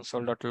say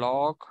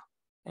console.log,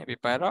 maybe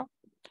para,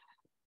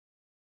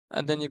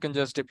 and then you can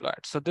just deploy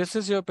it. So this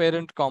is your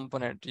parent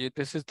component.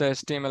 This is the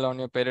HTML on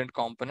your parent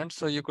component.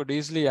 So you could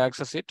easily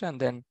access it. And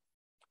then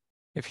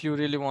if you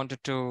really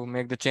wanted to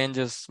make the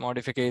changes,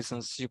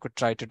 modifications, you could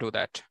try to do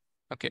that.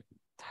 Okay.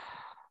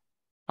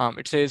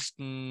 It says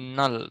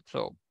null.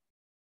 So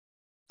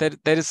there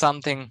is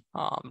something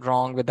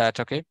wrong with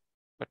that. Okay.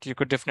 But you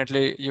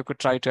could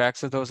try to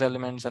access those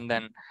elements, and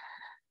then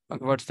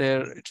what's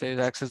there, it says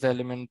access the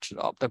element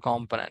of the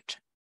component.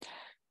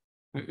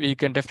 We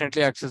can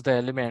definitely access the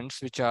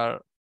elements which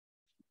are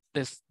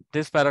this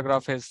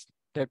paragraph is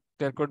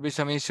there could be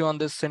some issue on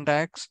this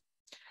syntax.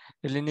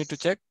 Really need to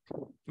check,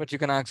 but you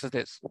can access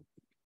this.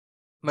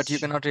 But you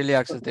cannot really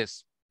access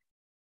this.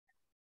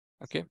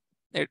 Okay.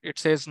 It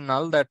says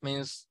null, that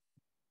means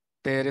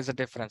there is a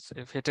difference.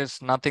 If it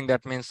is nothing,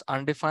 that means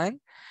undefined,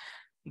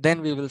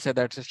 then we will say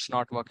that it's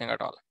not working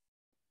at all.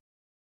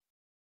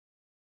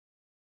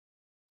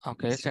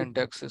 Okay,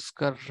 syntax is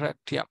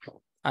correct. Yeah.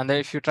 And then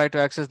if you try to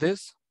access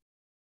this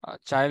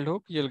child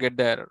hook, you'll get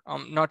the error.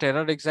 Not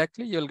error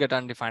exactly, you'll get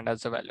undefined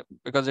as a value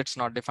because it's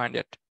not defined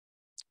yet.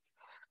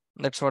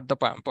 That's what the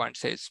point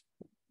says.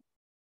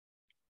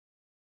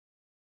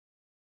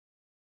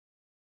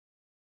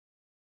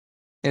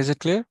 Is it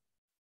clear?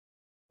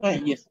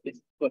 Yes,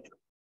 good.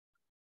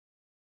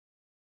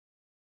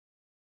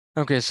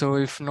 Okay, so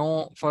if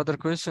no further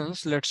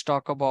questions, let's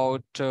talk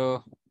about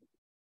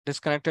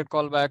disconnected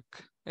callback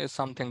is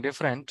something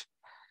different.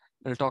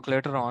 We'll talk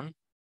later on.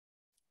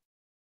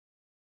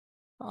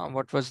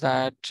 What was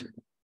that?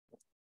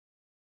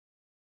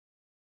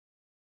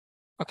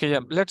 Okay, yeah,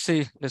 let's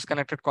see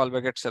disconnected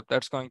callback itself.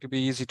 That's going to be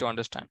easy to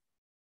understand.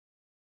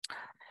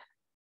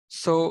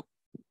 So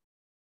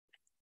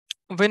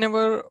when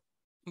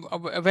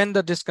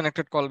the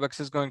disconnected callbacks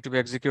is going to be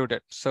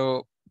executed.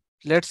 So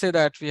let's say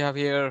that we have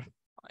here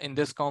in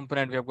this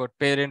component, we have got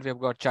parent, we have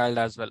got child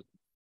as well.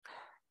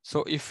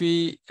 So if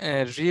we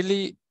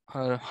really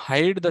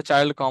hide the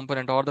child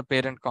component or the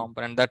parent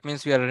component, that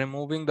means we are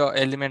removing the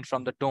element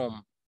from the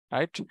DOM,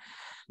 right?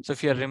 So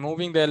if you are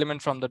removing the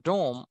element from the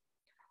DOM,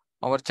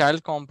 our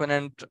child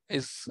component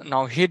is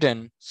now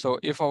hidden. So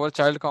if our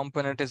child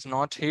component is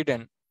not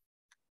hidden,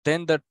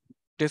 then the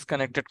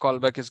disconnected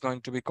callback is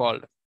going to be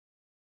called.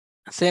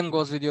 Same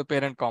goes with your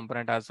parent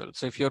component as well.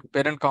 So if your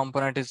parent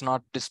component is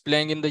not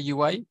displaying in the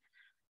UI,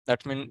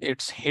 that means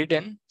it's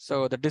hidden.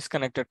 So the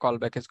disconnected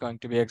callback is going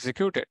to be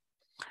executed.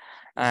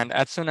 And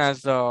as soon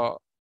as the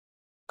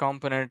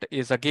component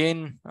is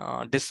again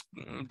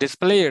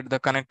displayed, the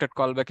connected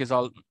callback is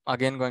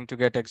again going to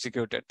get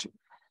executed.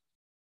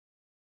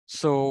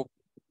 So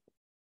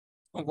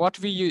what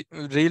we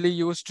really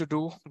used to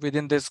do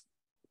within this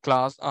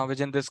class,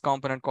 within this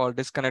component called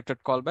disconnected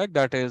callback,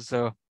 that is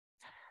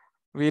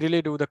we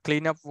really do the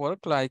cleanup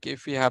work. Like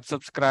if we have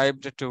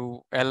subscribed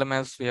to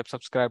LMS, we have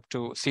subscribed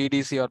to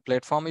CDC or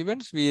platform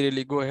events, we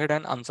really go ahead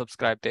and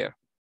unsubscribe there.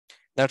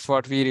 That's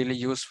what we really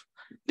use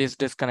this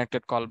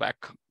disconnected callback.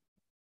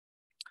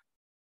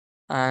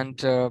 And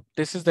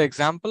this is the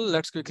example.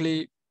 Let's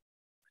quickly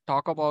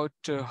talk about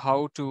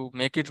how to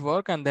make it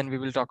work, and then we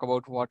will talk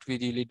about what we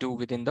really do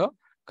within the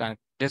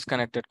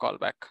disconnected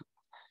callback.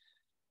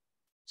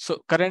 So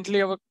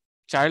currently our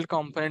child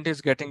component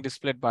is getting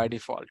displayed by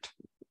default.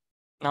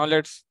 Now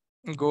let's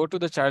go to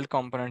the child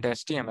component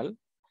HTML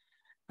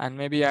and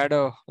maybe add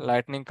a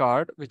lightning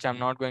card, which I'm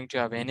not going to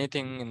have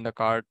anything in the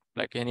card,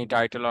 like any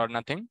title or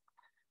nothing.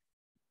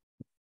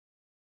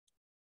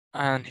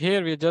 And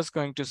here we're just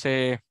going to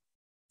say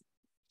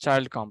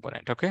child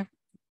component, okay?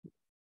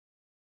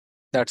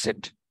 That's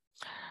it.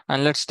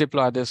 And let's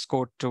deploy this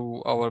code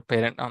to our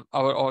parent,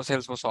 our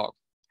Salesforce org.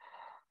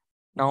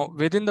 Now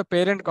within the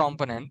parent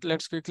component,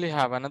 let's quickly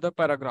have another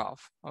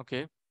paragraph,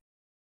 okay?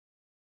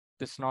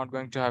 This is not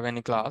going to have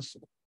any class.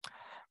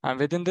 And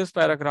within this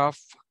paragraph,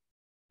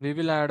 we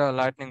will add a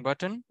lightning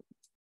button.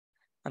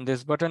 And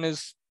this button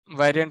is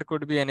variant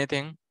could be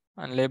anything,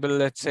 and label,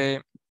 let's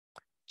say,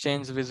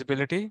 change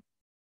visibility.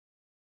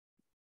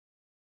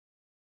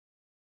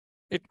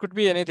 It could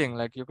be anything,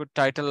 like you could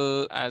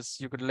title as,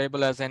 you could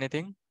label as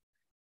anything.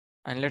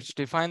 And let's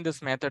define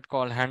this method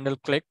called handle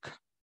click.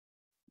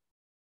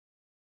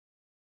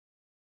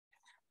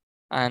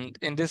 And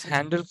in this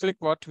handle click,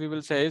 what we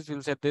will say is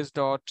we'll say this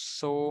dot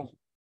show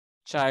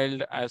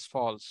child as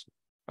false.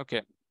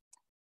 Okay.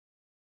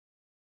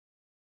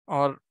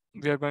 Or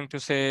we are going to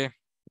say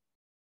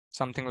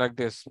something like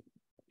this.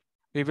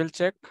 We will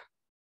check.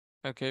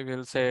 Okay,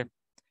 we'll say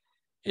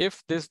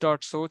if this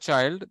dot show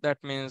child, that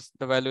means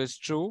the value is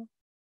true.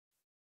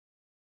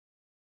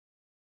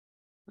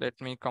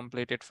 Let me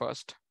complete it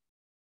first.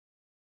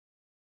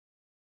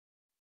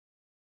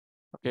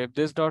 Okay, if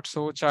this dot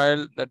show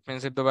child, that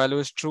means if the value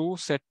is true,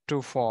 set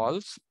to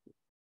false.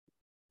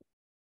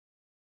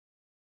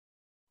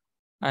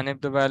 And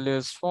if the value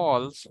is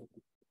false,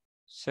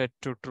 set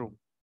to true.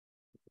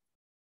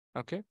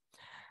 Okay.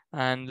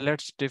 And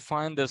let's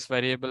define this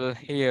variable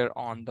here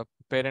on the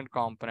parent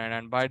component.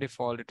 And by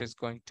default, it is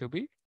going to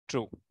be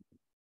true.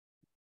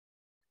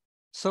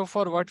 So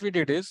for what we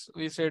did is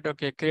we said,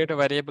 okay, create a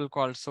variable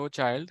called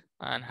showChild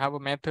and have a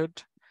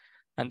method.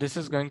 And this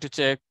is going to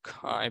check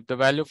if the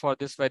value for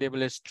this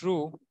variable is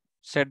true,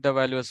 set the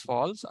value as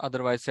false,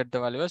 otherwise set the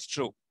value as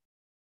true.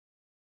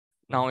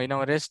 Now in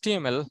our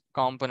HTML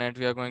component,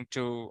 we are going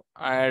to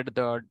add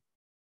the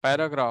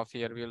paragraph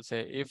here. We'll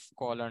say if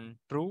colon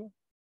true.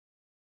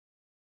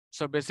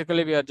 So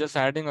basically we are just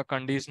adding a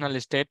conditional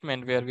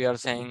statement where we are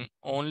saying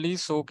only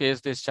showcase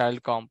this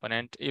child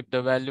component if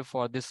the value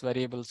for this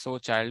variable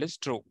showChild is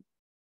true.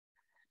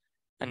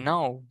 And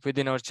now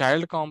within our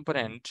child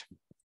component,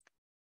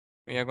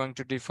 we are going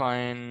to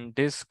define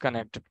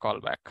disconnected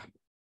callback.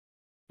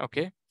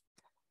 Okay.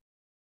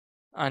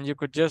 And you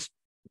could just,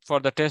 for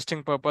the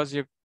testing purpose,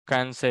 you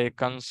can say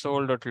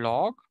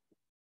console.log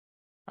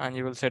and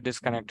you will say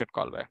disconnected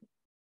callback.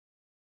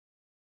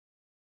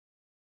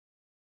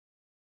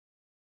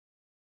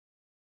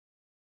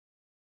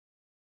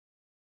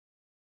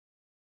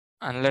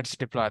 And let's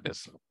deploy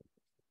this.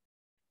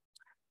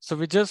 So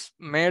we just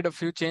made a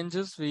few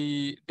changes.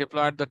 We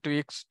deployed the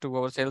tweaks to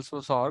our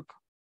Salesforce org.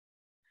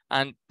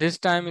 And this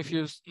time, if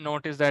you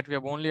notice that we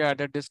have only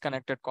added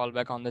disconnected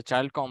callback on the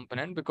child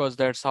component because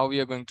that's how we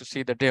are going to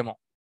see the demo.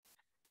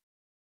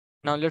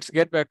 Now let's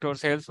get back to our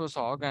Salesforce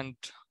org and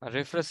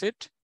refresh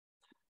it.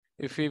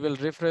 If we will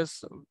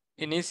refresh,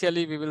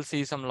 initially we will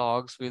see some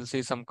logs, we'll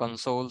see some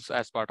consoles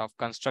as part of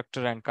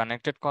constructor and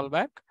connected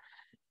callback.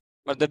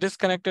 But the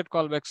disconnected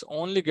callbacks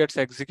only gets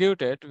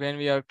executed when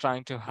we are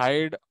trying to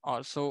hide,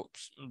 also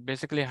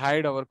basically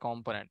hide our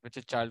component, which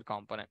is child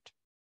component.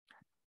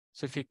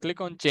 So if you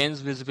click on change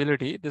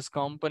visibility, this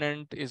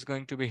component is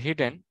going to be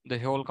hidden, the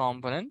whole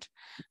component.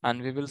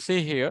 And we will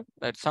see here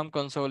that some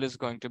console is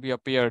going to be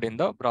appeared in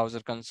the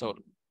browser console.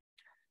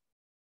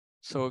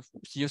 So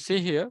if you see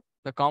here,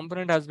 the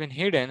component has been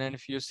hidden. And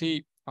if you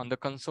see on the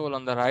console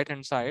on the right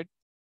hand side,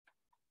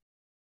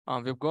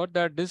 we've got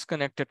that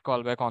disconnected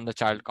callback on the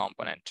child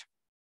component.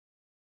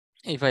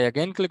 If I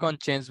again click on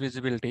change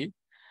visibility,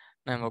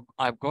 now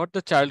I've got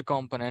the child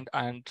component,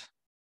 and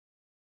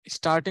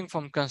starting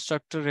from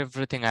constructor,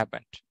 everything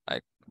happened.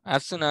 Like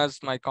as soon as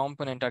my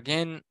component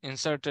again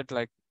inserted,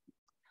 like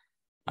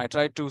I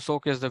tried to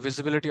showcase the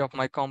visibility of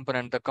my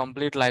component, the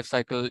complete life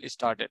cycle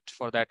started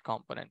for that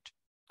component.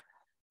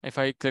 If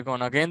I click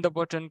on again the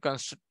button,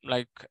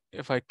 like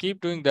if I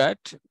keep doing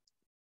that,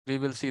 we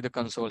will see the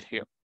console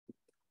here.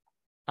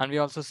 And we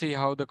also see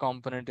how the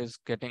component is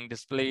getting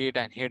displayed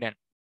and hidden,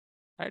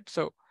 right?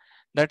 So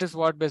that is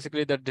what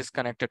basically the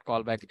disconnected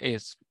callback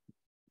is.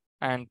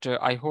 And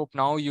I hope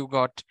now you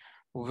got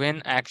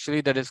when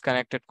actually the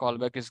disconnected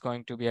callback is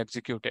going to be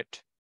executed.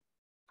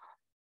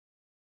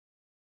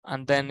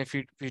 And then if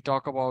we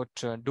talk about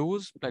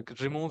do's, like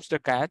removes the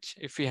cache.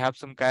 If we have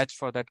some cache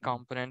for that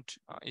component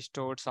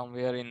stored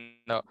somewhere in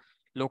the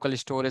local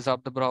storage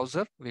of the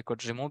browser, we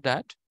could remove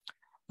that.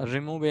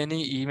 Remove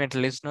any event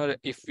listener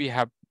if we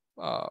have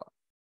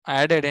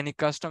added any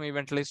custom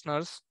event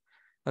listeners.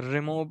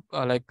 Remove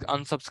like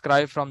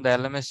unsubscribe from the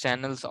LMS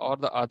channels or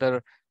the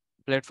other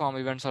platform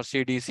events or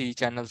CDC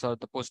channels or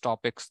the post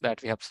topics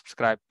that we have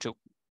subscribed to.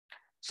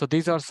 So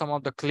these are some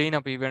of the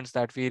cleanup events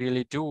that we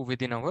really do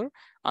within our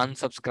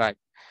unsubscribe.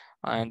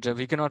 And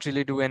we cannot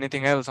really do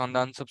anything else on the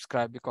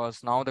unsubscribe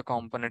because now the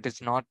component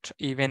is not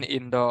even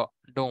in the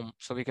DOM.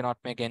 So we cannot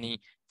make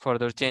any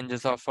further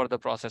changes or further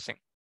processing.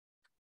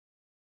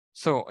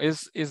 So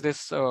is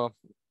this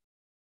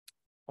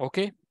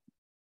okay?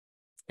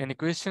 Any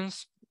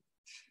questions?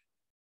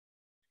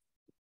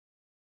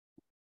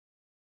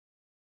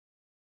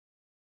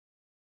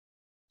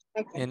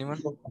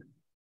 Anyone?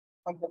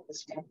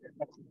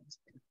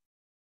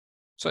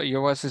 So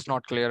your voice is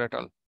not clear at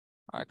all.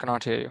 I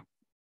cannot hear you.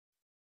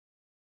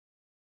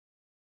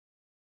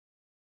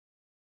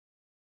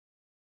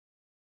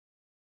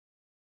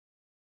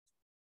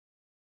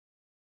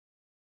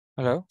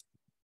 Hello?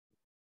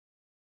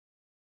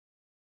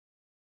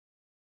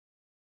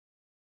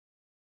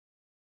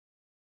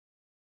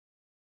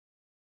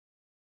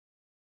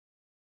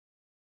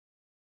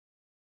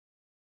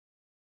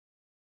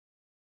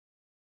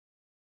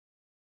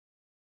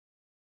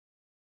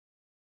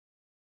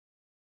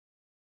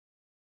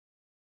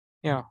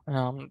 Yeah.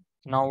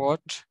 Now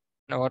what?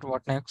 Now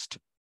what next?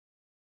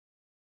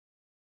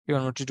 You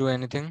want me to do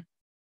anything?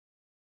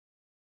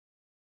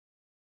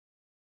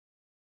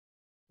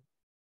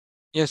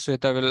 Yes,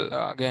 Sweta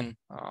will again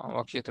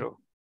walk you through.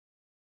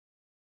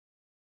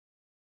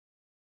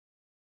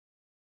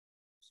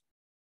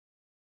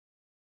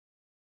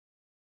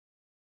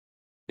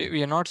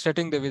 We are not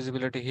setting the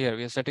visibility here.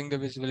 We are setting the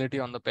visibility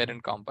on the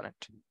parent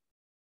component.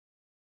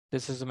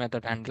 This is the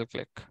method handle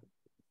click.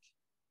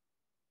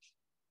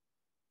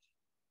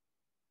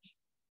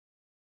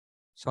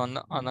 So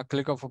on a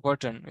click of a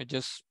button, we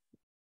just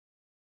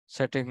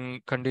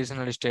setting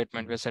conditional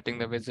statement. We're setting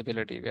the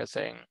visibility. We are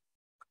saying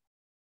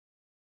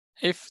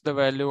if the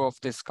value of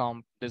this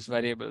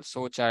variable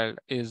so child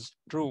is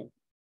true,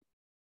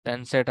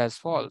 then set as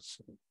false.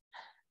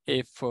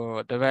 If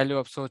the value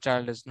of so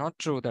child is not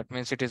true, that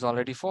means it is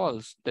already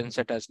false, then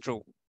set as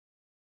true.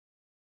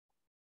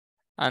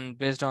 And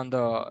based on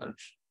the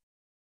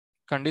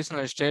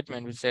conditional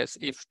statement which says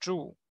if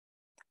true,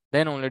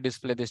 then only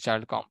display this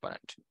child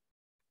component.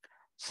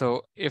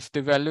 So if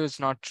the value is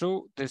not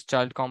true, this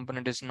child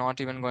component is not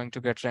even going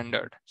to get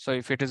rendered. So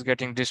if it is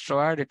getting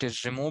destroyed, it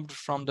is removed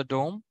from the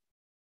DOM,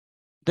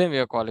 then we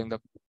are calling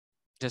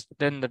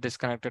then the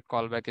disconnected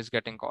callback is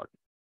getting called.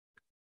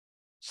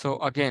 So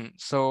again,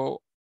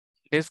 so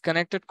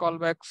disconnected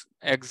callbacks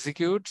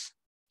executes,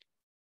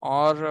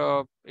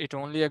 or it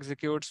only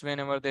executes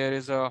whenever there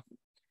is a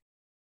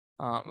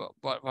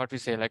what we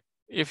say, like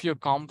if your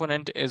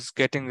component is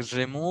getting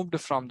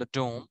removed from the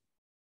DOM,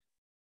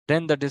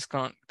 then the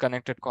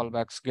disconnected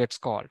callbacks gets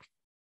called.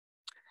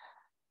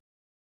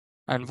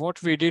 And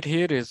what we did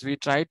here is we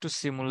tried to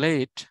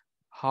simulate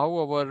how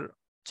our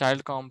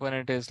child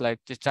component is, like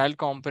the child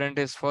component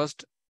is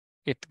first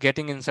it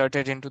getting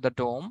inserted into the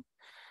DOM.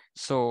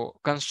 So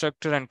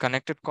constructor and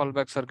connected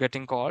callbacks are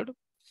getting called.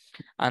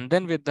 And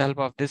then with the help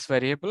of this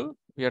variable,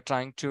 we are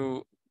trying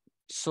to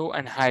show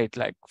and hide,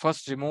 like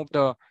first remove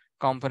the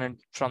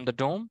component from the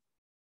DOM.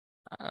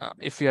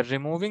 If we are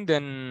removing,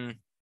 then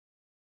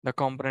the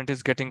component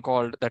is getting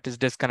called, that is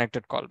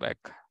disconnected callback.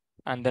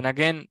 And then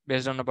again,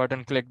 based on a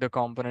button click, the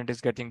component is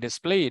getting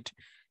displayed,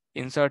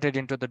 inserted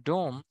into the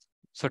DOM.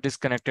 So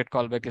disconnected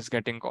callback is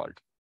getting called.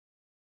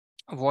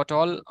 What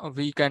all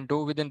we can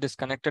do within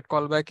disconnected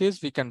callback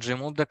is we can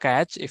remove the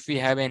catch if we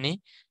have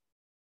any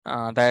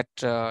that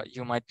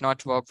you might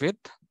not work with.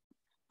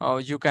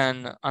 You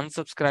can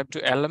unsubscribe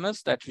to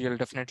LMS, that will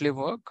definitely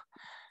work.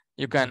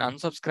 You can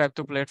unsubscribe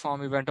to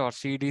platform event or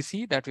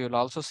CDC, that we will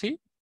also see.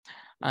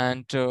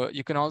 And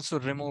you can also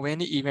remove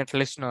any event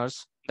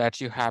listeners that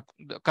you have,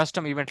 the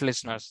custom event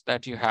listeners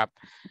that you have,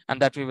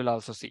 and that we will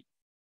also see.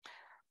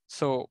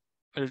 So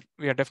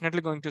we are definitely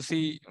going to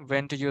see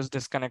when to use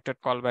disconnected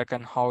callback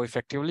and how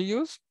effectively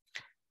use.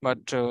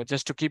 But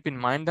just to keep in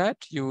mind that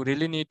you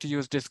really need to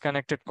use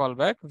disconnected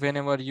callback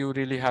whenever you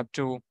really have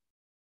to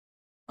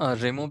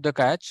remove the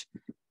catch.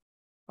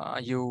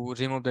 You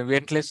remove the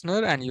event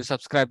listener and you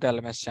subscribe the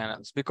LMS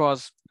channels,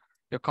 because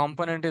your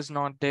component is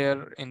not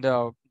there in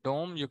the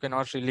DOM. You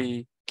cannot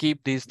really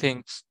keep these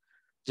things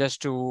just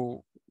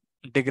to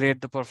degrade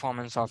the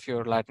performance of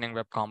your Lightning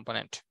Web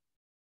component.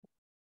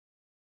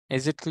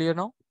 Is it clear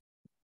now?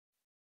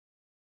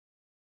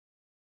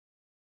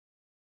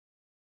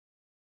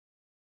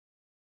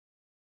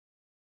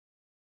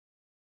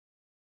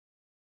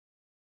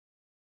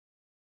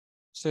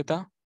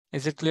 Sweta,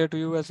 is it clear to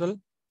you as well?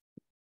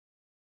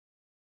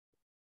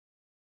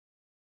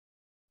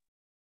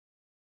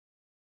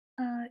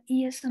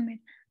 Yes, Amit.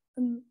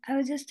 I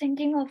was just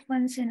thinking of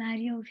one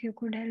scenario, if you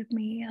could help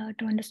me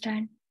to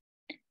understand.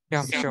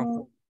 Yeah, so,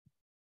 sure.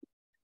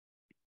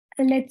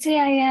 Let's say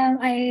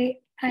I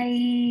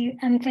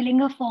am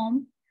filling a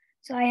form.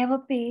 So I have a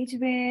page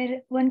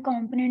where one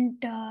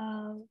component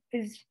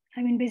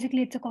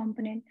basically it's a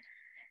component.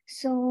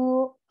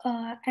 So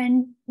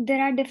and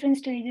there are different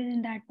stages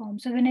in that form.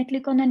 So when I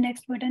click on the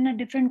next button, a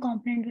different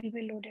component will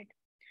be loaded.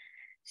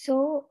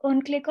 So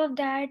on click of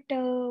that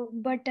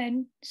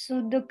button,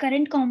 so the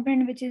current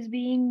component which is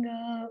being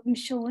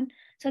shown,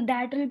 so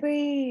that will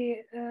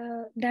be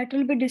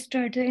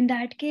destroyed. So in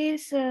that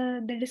case,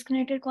 the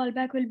disconnected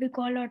callback will be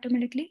called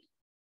automatically.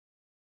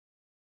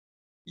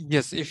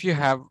 Yes, if you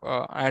have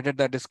added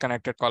that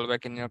disconnected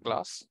callback in your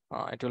class,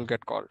 it will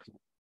get called.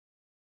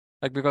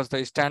 Like, because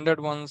the standard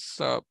ones,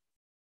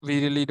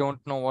 we really don't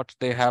know what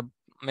they have.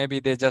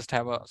 Maybe they just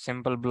have a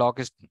simple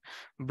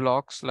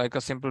blocks, like a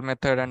simple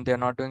method, and they're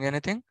not doing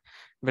anything.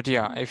 But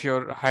yeah, if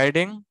you're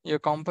hiding your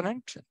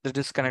component, the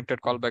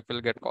disconnected callback will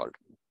get called.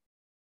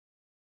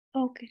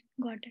 Okay,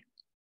 got it.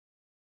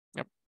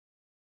 Yep.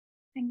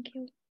 Thank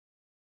you.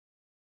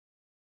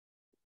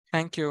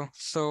 Thank you.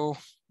 So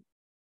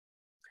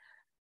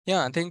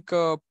yeah, I think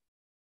we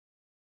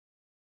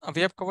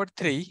have covered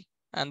 3,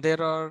 and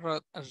there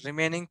are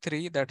remaining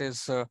 3. That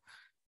is,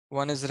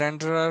 one is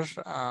renderer,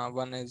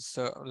 one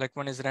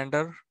is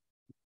render,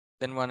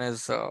 then one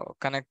is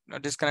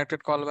disconnected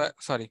callback.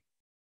 Sorry,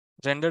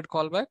 rendered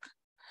callback,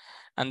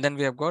 and then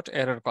we have got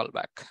error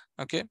callback.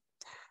 Okay,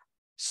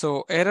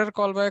 so error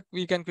callback,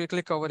 we can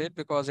quickly cover it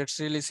because it's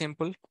really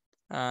simple,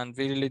 and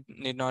we really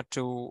need not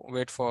to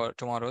wait for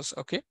tomorrow's.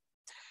 Okay,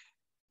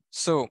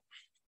 so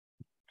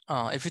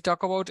if we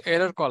talk about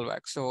error callback,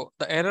 so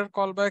the error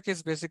callback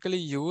is basically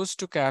used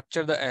to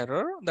capture the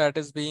error that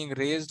is being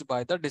raised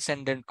by the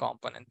descendant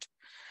component.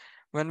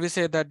 When we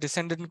say that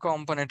descendant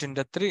component in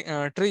the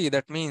tree,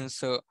 that means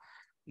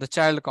the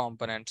child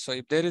component. So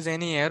if there is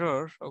any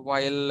error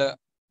while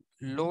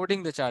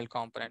loading the child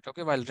component,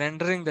 okay, while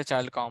rendering the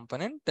child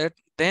component,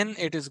 then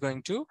it is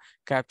going to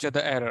capture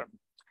the error.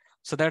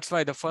 So that's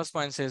why the first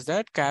point says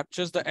that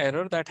captures the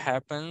error that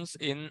happens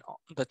in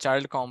the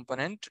child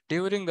component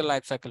during the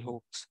lifecycle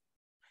hooks.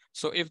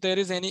 So if there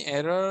is any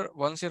error,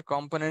 once your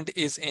component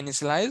is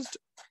initialized,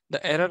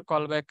 the error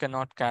callback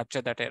cannot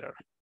capture that error.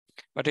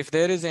 But if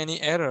there is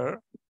any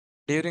error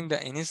during the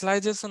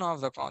initialization of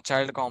the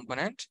child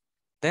component,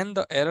 then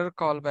the error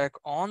callback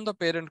on the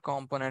parent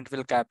component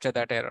will capture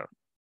that error.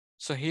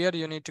 So here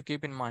you need to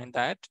keep in mind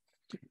that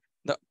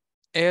the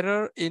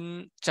error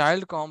in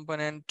child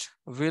component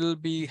will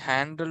be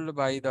handled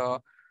by the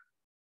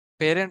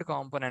parent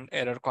component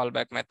error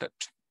callback method.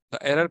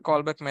 The error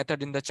callback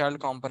method in the child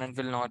component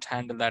will not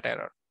handle that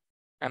error.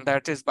 And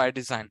that is by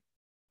design.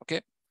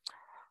 Okay.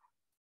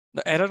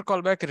 The error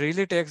callback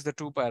really takes the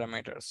 2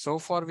 parameters. So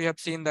far, we have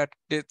seen that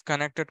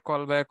connected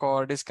callback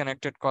or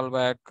disconnected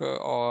callback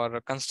or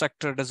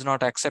constructor does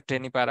not accept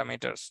any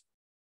parameters.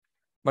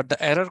 But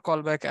the error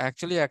callback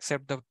actually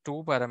accept the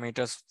 2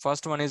 parameters.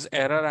 First one is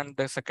error and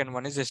the second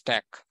one is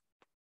stack.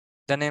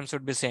 The name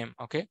should be same,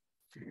 okay?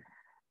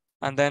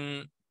 And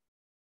then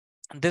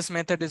this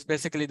method is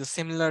basically the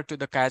similar to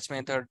the catch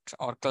method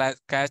or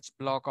catch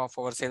block of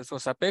our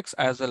Salesforce Apex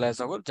as well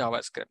as our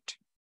JavaScript.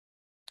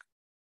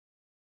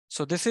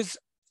 So this is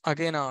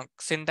again a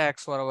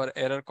syntax for our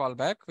error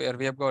callback, where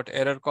we have got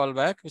error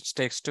callback, which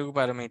takes 2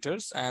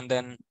 parameters, and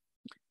then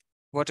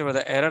whatever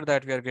the error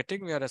that we are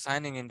getting, we are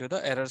assigning into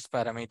the errors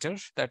parameter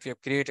that we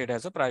have created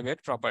as a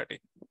private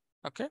property.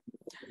 Okay.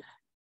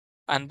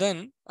 And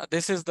then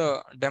this is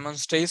the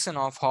demonstration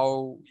of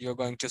how you're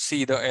going to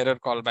see the error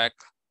callback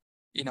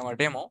in our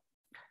demo.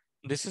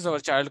 This is our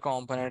child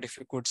component, if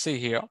you could see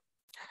here.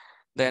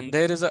 Then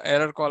there is an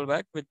error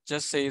callback, which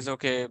just says,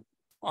 okay,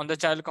 on the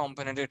child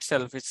component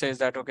itself, it says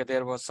that, okay,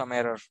 there was some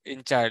error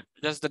in child,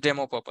 just the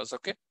demo purpose,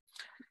 okay?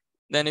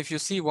 Then if you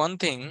see one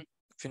thing,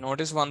 if you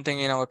notice one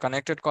thing in our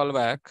connected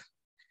callback,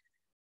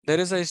 there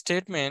is a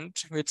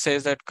statement which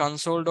says that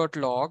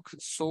console.log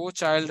show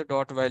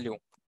child.value.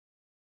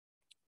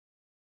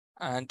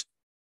 And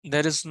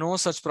there is no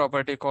such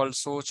property called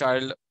show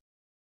child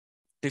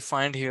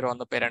defined here on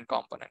the parent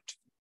component.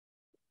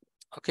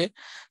 Okay,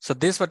 so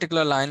this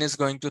particular line is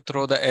going to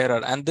throw the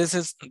error, and this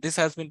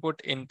has been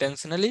put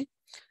intentionally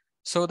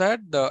so that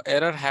the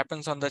error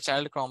happens on the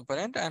child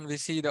component and we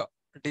see the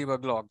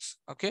debug logs.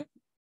 Okay,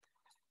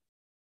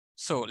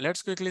 so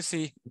let's quickly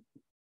see.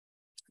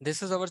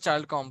 This is our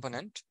child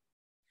component,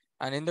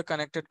 and in the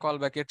connected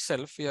callback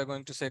itself, we are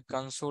going to say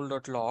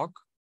console.log,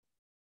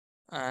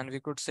 and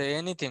we could say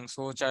anything,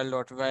 so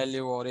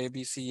child.value or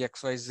abc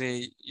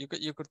xyz.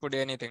 You could put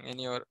anything in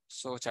your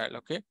so child.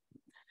 Okay,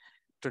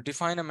 to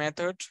define a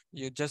method,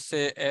 you just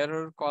say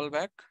error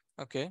callback.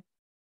 Okay,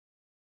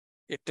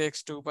 it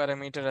takes 2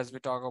 parameters as we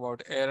talk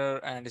about error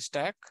and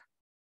stack.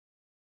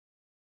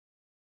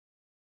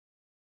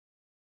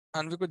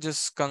 And we could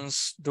just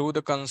do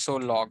the console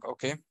log,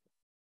 okay?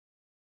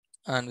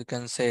 And we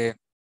can say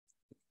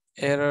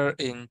error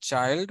in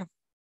child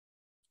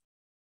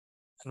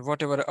and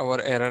whatever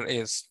our error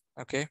is,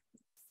 okay?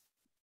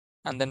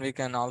 And then we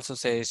can also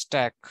say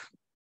stack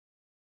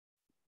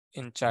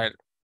in child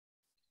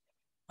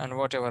and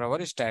whatever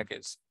our stack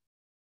is.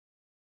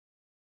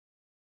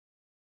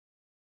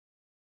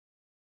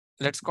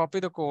 Let's copy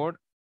the code,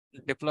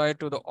 deploy it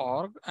to the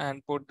org,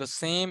 and put the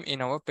same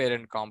in our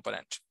parent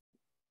component.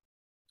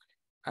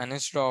 And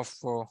instead of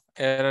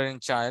error in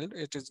child,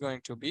 it is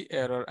going to be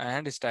error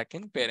and stack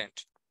in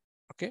parent.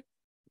 Okay.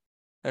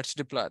 Let's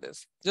deploy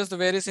this. Just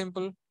very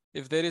simple.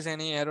 If there is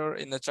any error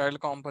in the child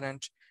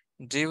component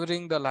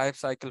during the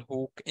lifecycle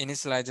hook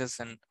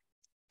initialization,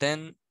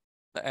 then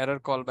the error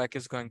callback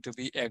is going to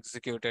be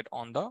executed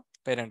on the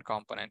parent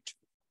component.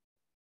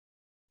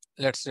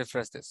 Let's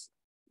refresh this.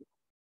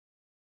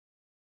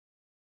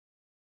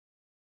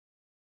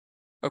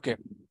 Okay.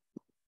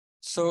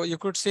 So you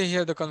could see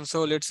here the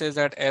console, it says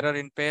that error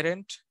in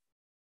parent.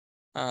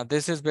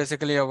 This is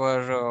basically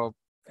our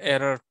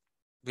error.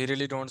 We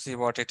really don't see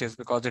what it is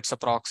because it's a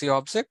proxy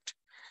object.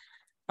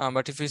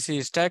 But if you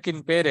see stack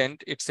in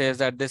parent, it says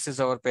that this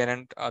is our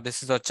parent,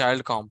 this is a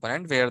child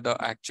component where the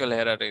actual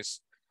error is.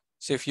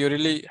 So if you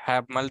really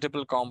have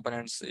multiple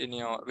components in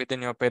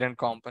within your parent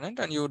component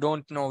and you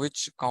don't know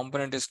which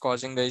component is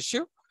causing the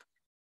issue,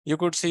 you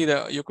could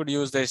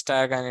use the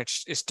stack, and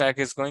its stack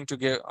is going to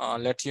give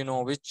let you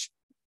know which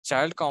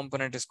child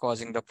component is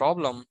causing the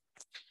problem.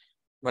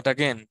 But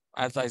again,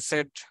 as I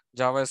said,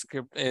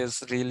 JavaScript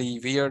is really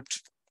weird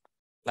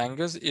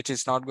language. It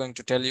is not going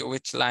to tell you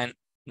which line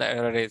the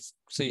error is.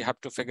 So you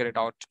have to figure it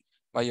out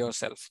by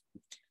yourself.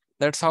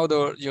 That's how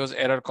the use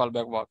error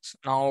callback works.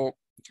 Now,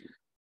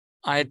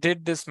 I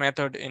did this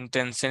method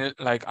intention,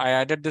 like I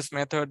added this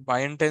method by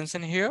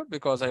intention here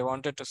because I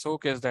wanted to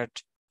showcase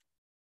that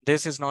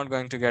this is not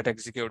going to get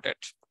executed.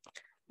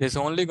 This is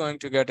only going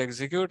to get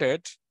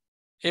executed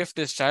if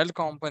this child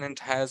component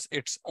has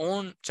its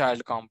own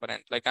child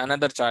component, like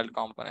another child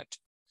component,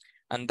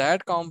 and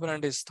that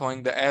component is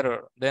throwing the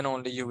error, then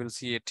only you will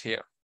see it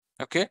here.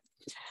 Okay.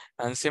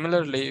 And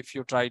similarly, if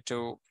you try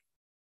to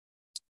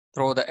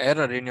throw the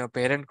error in your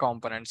parent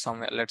component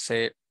somewhere, let's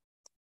say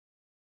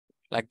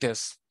like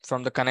this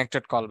from the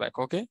connected callback.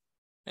 Okay.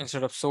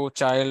 Instead of show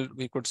child,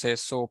 we could say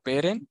show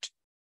parent.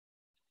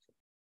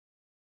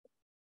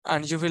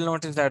 And you will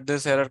notice that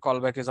this error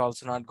callback is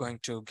also not going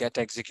to get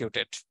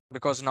executed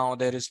because now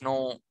there is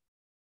no,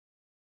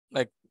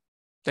 like,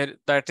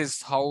 that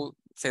is how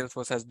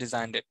Salesforce has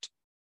designed it.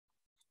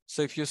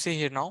 So if you see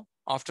here now,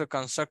 after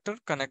constructor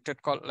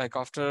connected call, like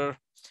after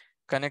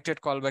connected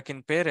callback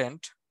in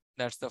parent,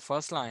 that's the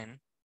first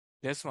line,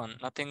 this one,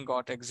 nothing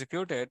got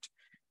executed,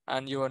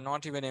 and you are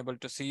not even able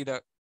to see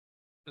the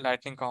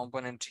lightning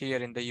component here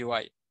in the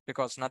UI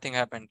because nothing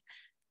happened.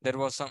 There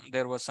was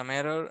some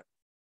error.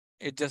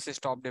 It just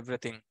stopped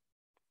everything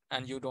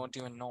and you don't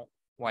even know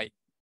why.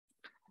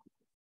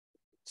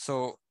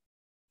 So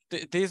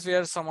these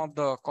were some of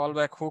the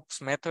callback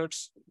hooks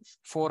methods,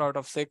 4 out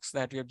of 6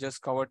 that we have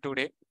just covered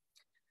today.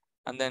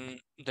 And then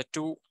the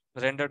 2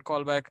 rendered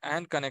callback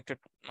and connected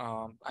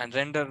and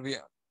render we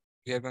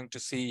are going to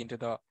see into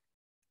the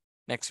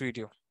next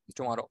video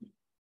tomorrow.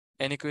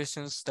 Any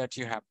questions that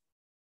you have?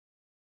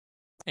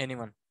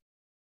 Anyone?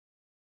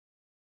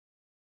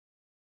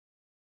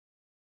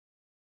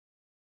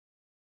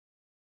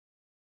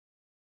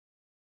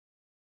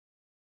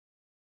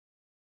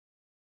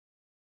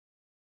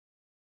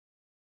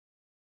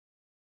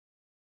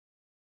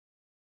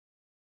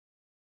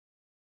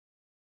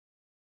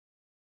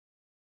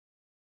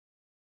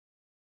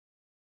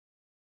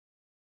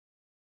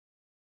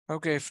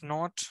 Okay, if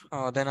not,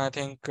 then I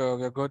think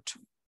we're good.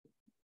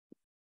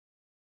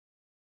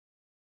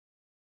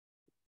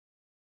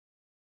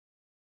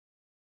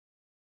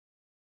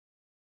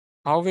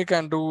 How we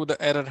can do the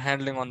error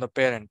handling on the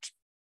parent?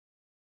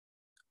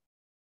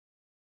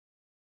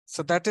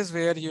 So that is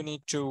where you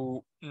need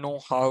to know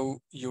how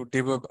you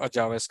debug a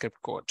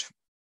JavaScript code.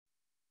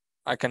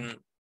 I can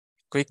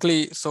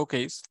quickly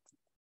showcase,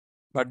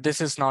 but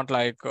this is not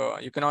like,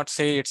 you cannot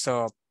say it's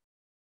a,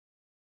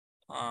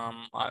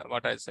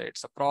 what I say,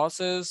 it's a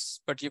process,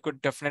 but you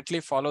could definitely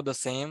follow the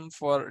same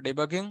for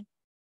debugging.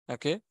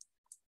 Okay.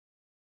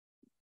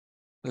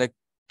 Like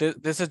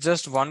this is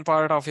just one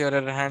part of your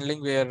error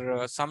handling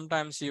where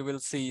sometimes you will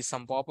see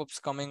some pop-ups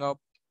coming up,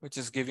 which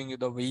is giving you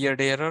the weird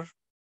error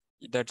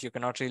that you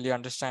cannot really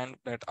understand,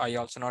 that I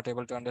also not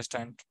able to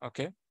understand.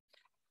 Okay.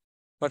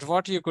 But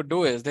what you could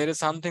do is there is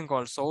something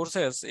called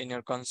sources in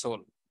your console.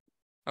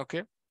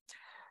 Okay.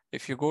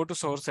 If you go to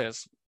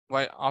sources,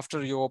 why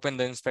after you open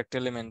the inspect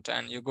element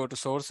and you go to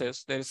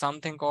sources, there is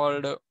something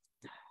called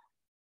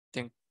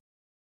think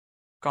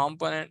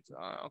component.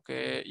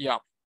 Okay. Yeah.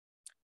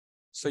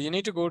 So you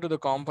need to go to the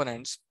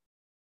components.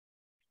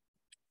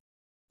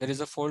 There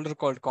is a folder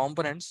called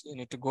components. You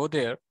need to go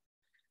there.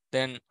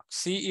 Then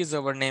C is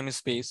our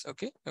namespace.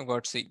 Okay, we've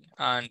got C.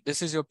 And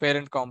this is your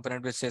parent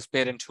component, which says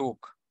parent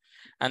hook.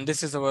 And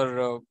this is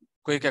our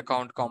quick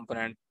account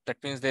component. That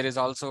means there is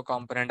also a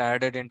component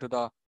added into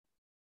the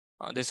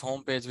this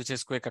home page, which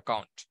is quick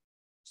account.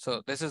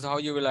 So this is how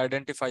you will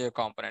identify your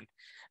component.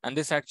 And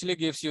this actually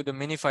gives you the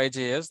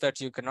minify.js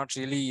that you cannot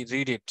really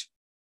read it.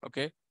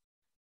 Okay,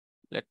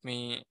 let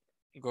me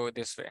go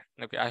this way.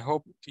 Okay, I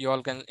hope you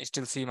all can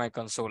still see my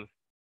console.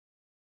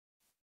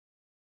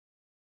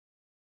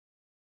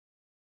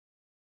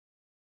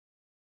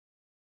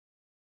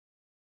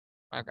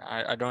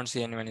 I don't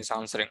see anyone is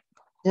answering.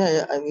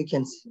 Yeah, we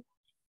can see.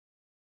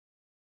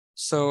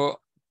 So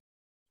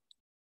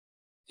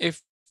if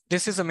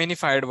this is a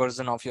minified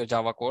version of your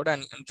Java code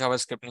and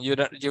JavaScript. You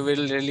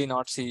will really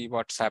not see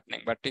what's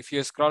happening. But if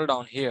you scroll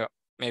down here,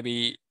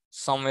 maybe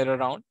somewhere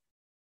around,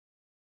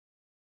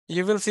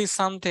 you will see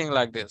something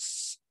like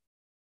this,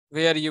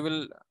 where you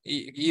will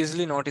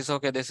easily notice,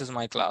 okay, this is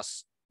my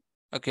class.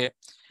 Okay,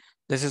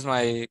 this is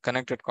my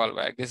connected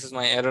callback. This is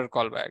my error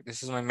callback.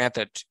 This is my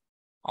method,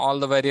 all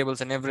the variables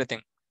and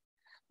everything.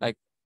 Like,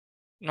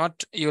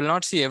 you will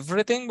not see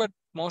everything, but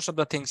most of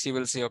the things you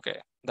will see. Okay,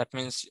 that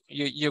means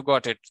you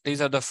got it.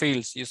 These are the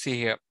fields you see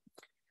here,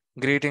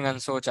 greeting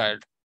and so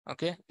child.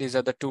 Okay, these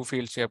are the two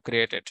fields you have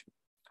created.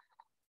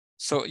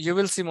 So you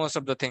will see most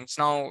of the things.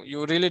 Now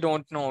you really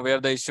don't know where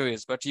the issue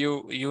is, but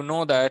you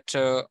know that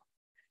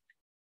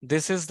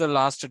this is the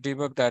last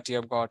debug that you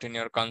have got in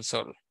your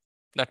console.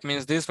 That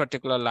means this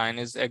particular line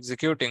is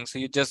executing. So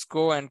you just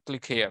go and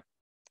click here.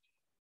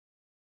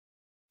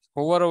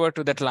 Hover over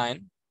to that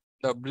line,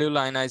 the blue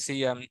line I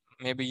see,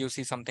 maybe you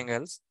see something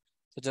else.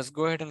 So just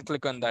go ahead and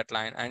click on that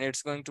line, and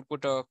it's going to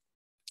put a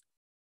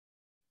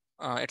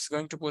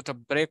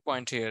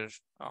breakpoint here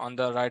on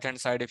the right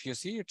hand side. If you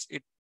see,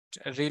 it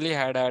really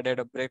had added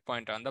a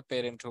breakpoint on the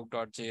parent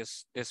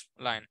hook.js this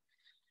line,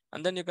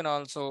 and then you can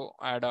also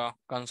add a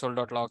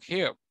console.log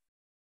here.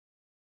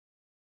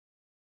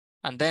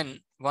 And then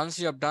once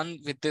you have done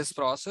with this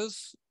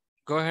process,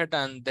 go ahead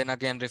and then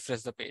again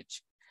refresh the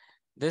page.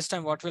 This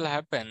time what will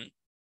happen,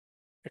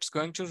 it's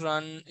going to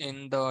run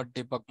in the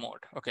debug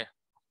mode. Okay.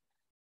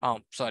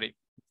 Sorry.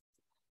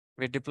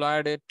 We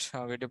deployed it.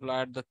 We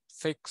deployed the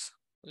fix.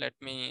 Let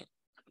me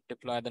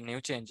deploy the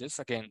new changes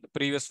again, the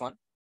previous one.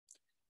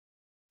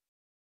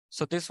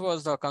 So this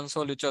was the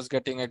console which was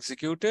getting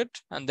executed,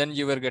 and then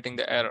you were getting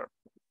the error.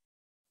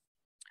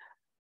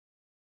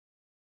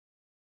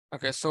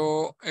 Okay,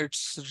 so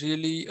it's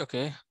really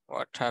okay.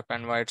 What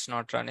happened? Why it's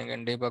not running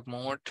in debug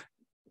mode?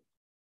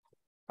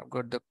 I've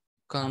got the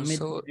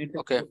console.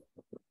 Okay.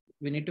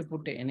 We need to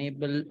put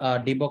enable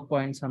debug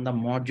points on the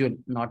module,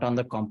 not on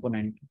the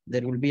component.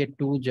 There will be a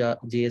two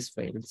JS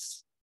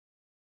files.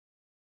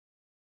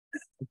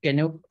 Can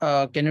you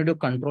do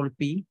Control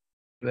P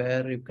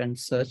where you can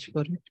search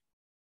for it?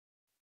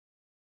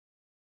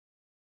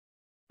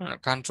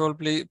 Control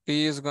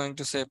P is going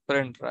to say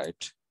print,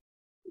 right?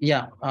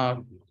 Yeah.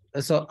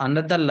 So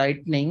under the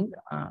lightning,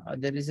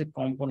 there is a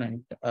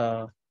component.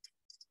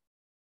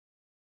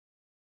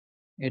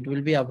 It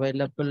will be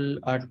available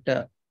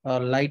at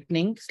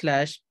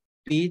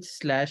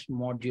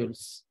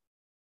lightning/page/modules.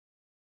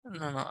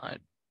 No,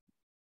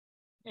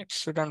 it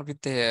shouldn't be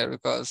there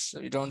because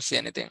we don't see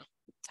anything.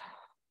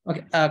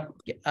 Okay.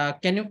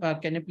 Can you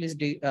please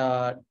do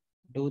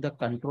the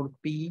Control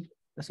P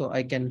so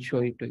I can show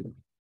it to you?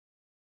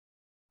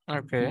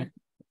 Okay.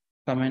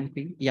 Command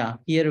P. Yeah.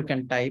 Here you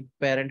can type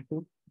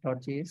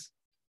parenthood.js.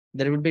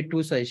 There will be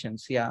two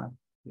sessions. Yeah.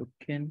 You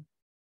can.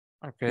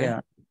 Okay.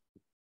 Yeah.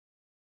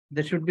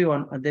 There should be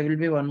one. There will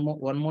be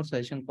one more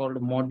session called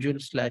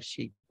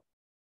module/sheet,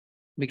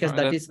 because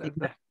that is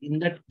in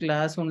that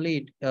class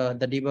only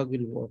the debug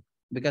will work,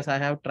 because I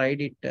have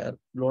tried it a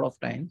lot of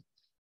times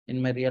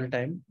in my real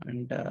time,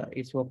 and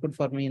it's worked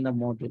for me in the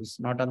modules,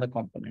 not on the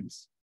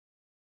components.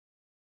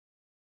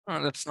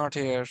 That's not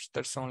here.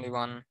 That's only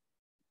one.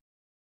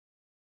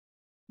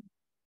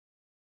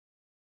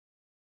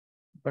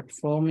 But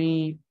for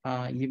me,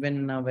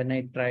 even when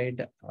I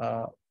tried,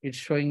 it's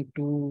showing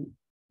two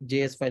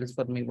JS files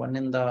for me, one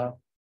in the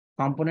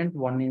component,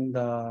 one in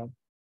the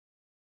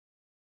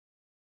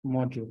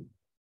module.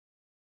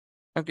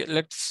 Okay,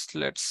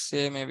 let's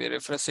say maybe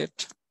refresh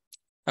it.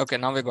 Okay,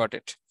 now we got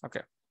it.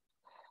 Okay.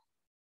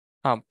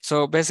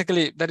 So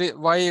basically that is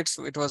why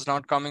it was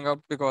not coming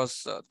up,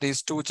 because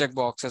these two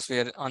checkboxes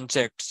were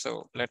unchecked.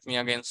 So let me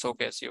again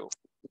showcase you.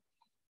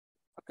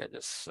 Okay,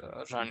 just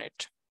run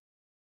it.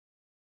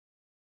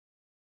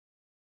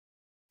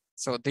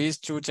 So these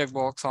two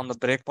checkbox on the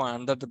breakpoint,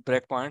 under the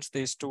breakpoints,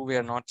 these two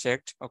were not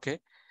checked. Okay.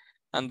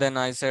 And then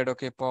I said,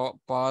 okay,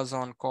 pause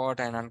on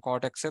caught and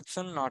uncaught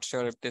exception. Not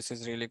sure if this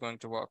is really going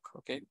to work.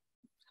 Okay.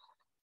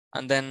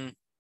 And then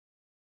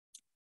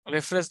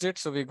refreshed it.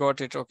 So we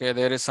got it. Okay,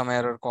 there is some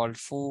error called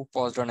foo,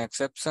 paused on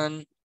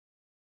exception.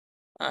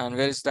 And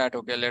where is that?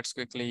 Okay, let's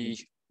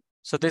quickly.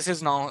 So this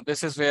is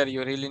where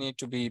you really need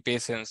to be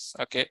patient.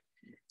 Okay.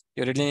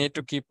 You really need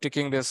to keep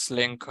ticking this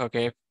link.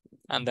 Okay.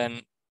 And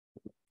then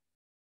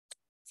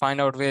find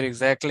out where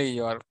exactly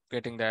you are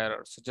getting the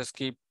error. So just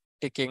keep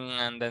ticking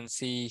and then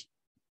see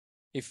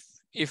if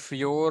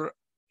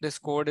this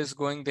code is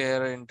going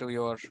there into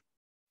your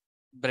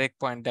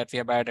breakpoint that we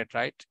have added,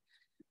 right?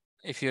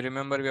 If you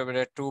remember, we have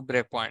added two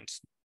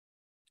breakpoints.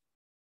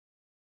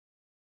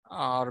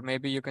 Or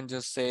maybe you can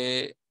just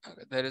say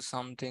there is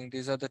something.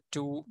 These are the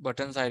two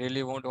buttons. I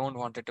really don't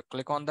want it to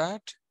click on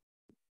that.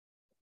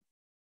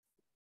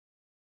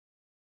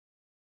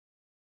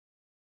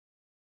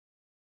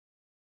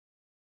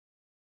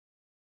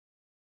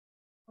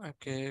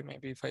 Okay,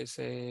 maybe if I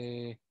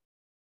say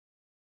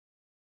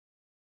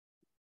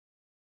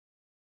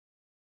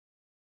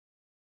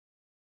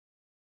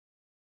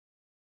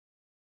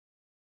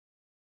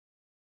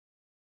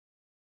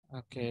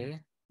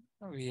okay.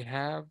 We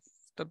have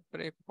the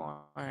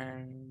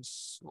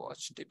breakpoints,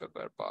 watch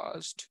debugger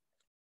passed.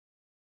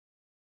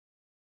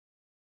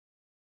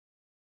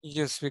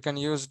 Yes, we can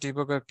use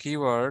debugger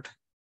keyword.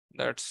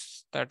 That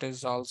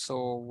is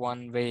also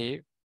one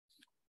way.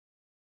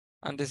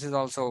 And this is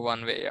also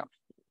one way, yeah.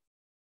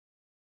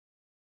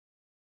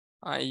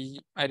 I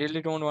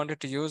really don't want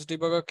to use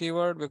debugger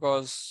keyword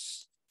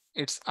because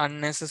it's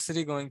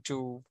unnecessary going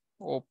to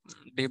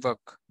debug.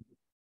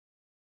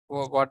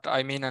 What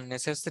I mean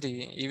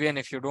unnecessary, even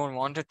if you don't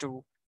want it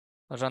to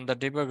run the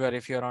debugger,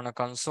 if you're on a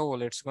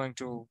console, it's going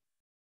to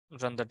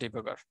run the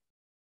debugger.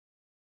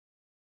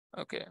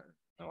 Okay,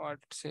 what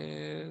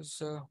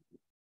says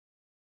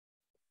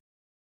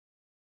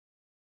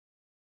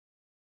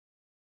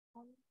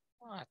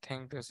I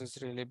think this is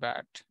really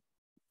bad.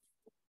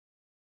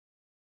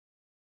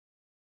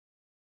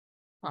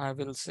 I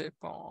will say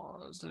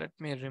pause. Let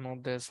me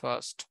remove this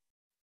first.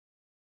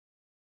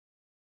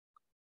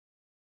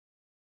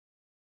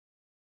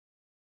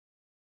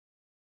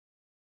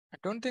 I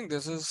don't think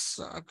this is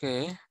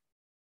okay.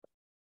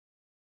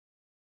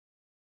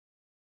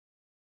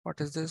 What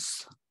is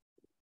this?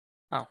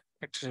 Oh,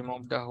 it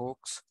removed the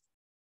hooks.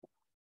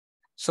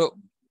 So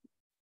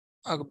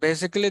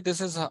basically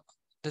this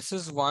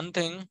is one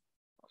thing,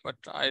 but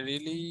I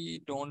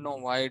really don't know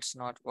why it's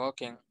not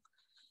working.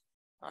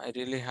 I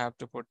really have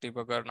to put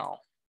debugger now.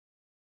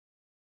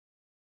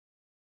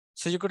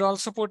 So you could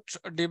also put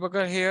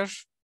debugger here.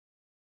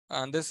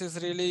 And this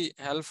is really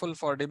helpful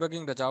for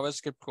debugging the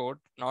JavaScript code,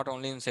 not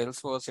only in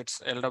Salesforce, it's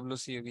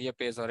LWC,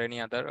 VFAs, or any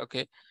other,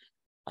 okay?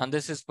 And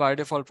this is by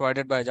default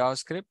provided by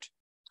JavaScript.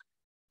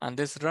 And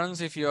this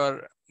runs if you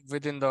are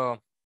within the,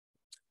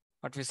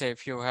 what we say,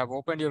 if you have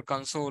opened your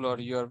console or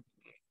you're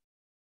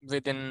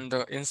within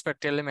the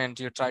inspect element,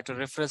 you try to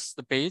refresh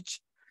the page.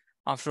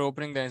 After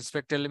opening the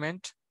inspect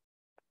element,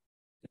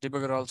 the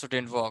debugger also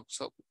didn't work.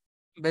 So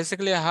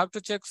basically I have to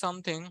check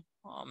something.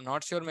 I'm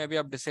not sure, maybe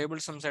I've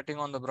disabled some setting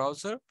on the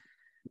browser,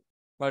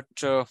 but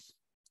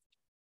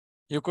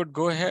you could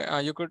go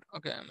ahead, you could,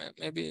 okay,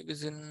 maybe it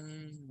is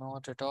in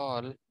not at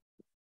all.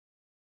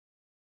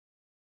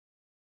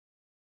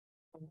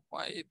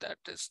 Why that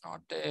is not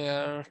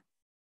there?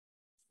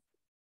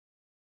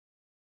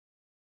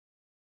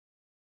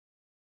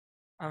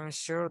 I'm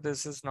sure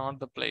this is not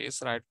the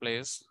place, right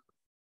place.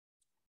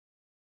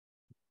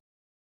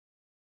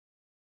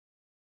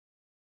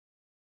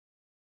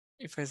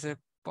 If I say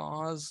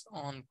pause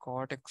on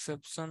caught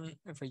exception,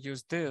 if I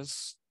use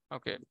this,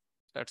 okay,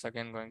 that's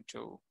again going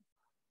to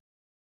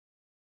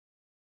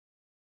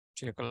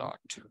take a lot.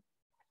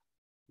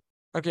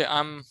 Okay,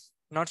 I'm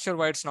not sure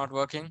why it's not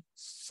working.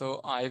 So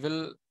I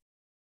will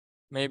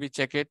maybe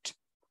check it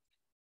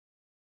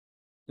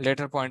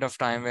later point of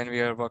time when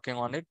we are working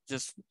on it.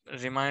 Just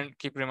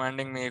keep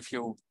reminding me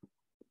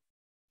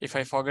if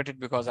I forget it,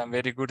 because I'm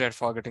very good at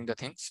forgetting the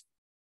things.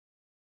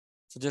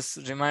 So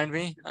just remind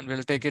me and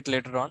we'll take it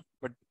later on.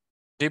 But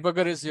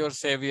debugger is your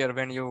savior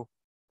when you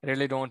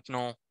really don't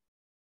know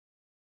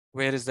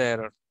where is the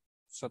error.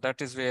 So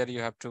that is where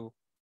you have to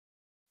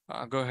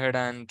go ahead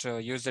and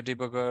use the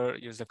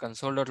debugger, use the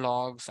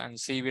console.logs and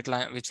see which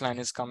line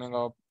is coming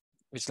up,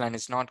 which line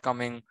is not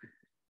coming,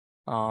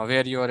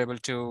 where you are able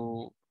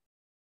to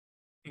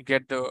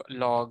get the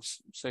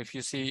logs. So if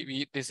you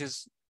see,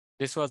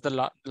 this was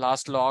the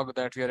last log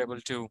that we are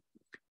able to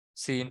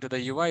see into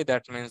the UI.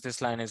 That means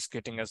this line is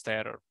getting us the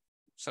error.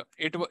 So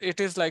it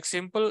is like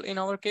simple in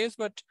our case,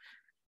 but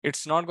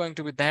it's not going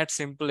to be that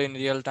simple in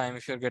real time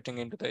if you're getting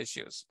into the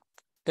issues.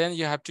 Then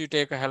you have to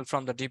take a help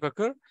from the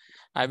debugger.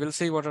 I will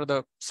see what are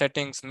the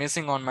settings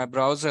missing on my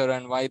browser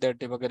and why that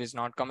debugger is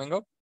not coming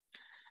up.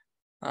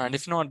 And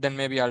if not, then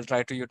maybe I'll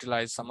try to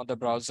utilize some other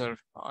browser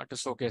to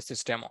showcase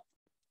this demo.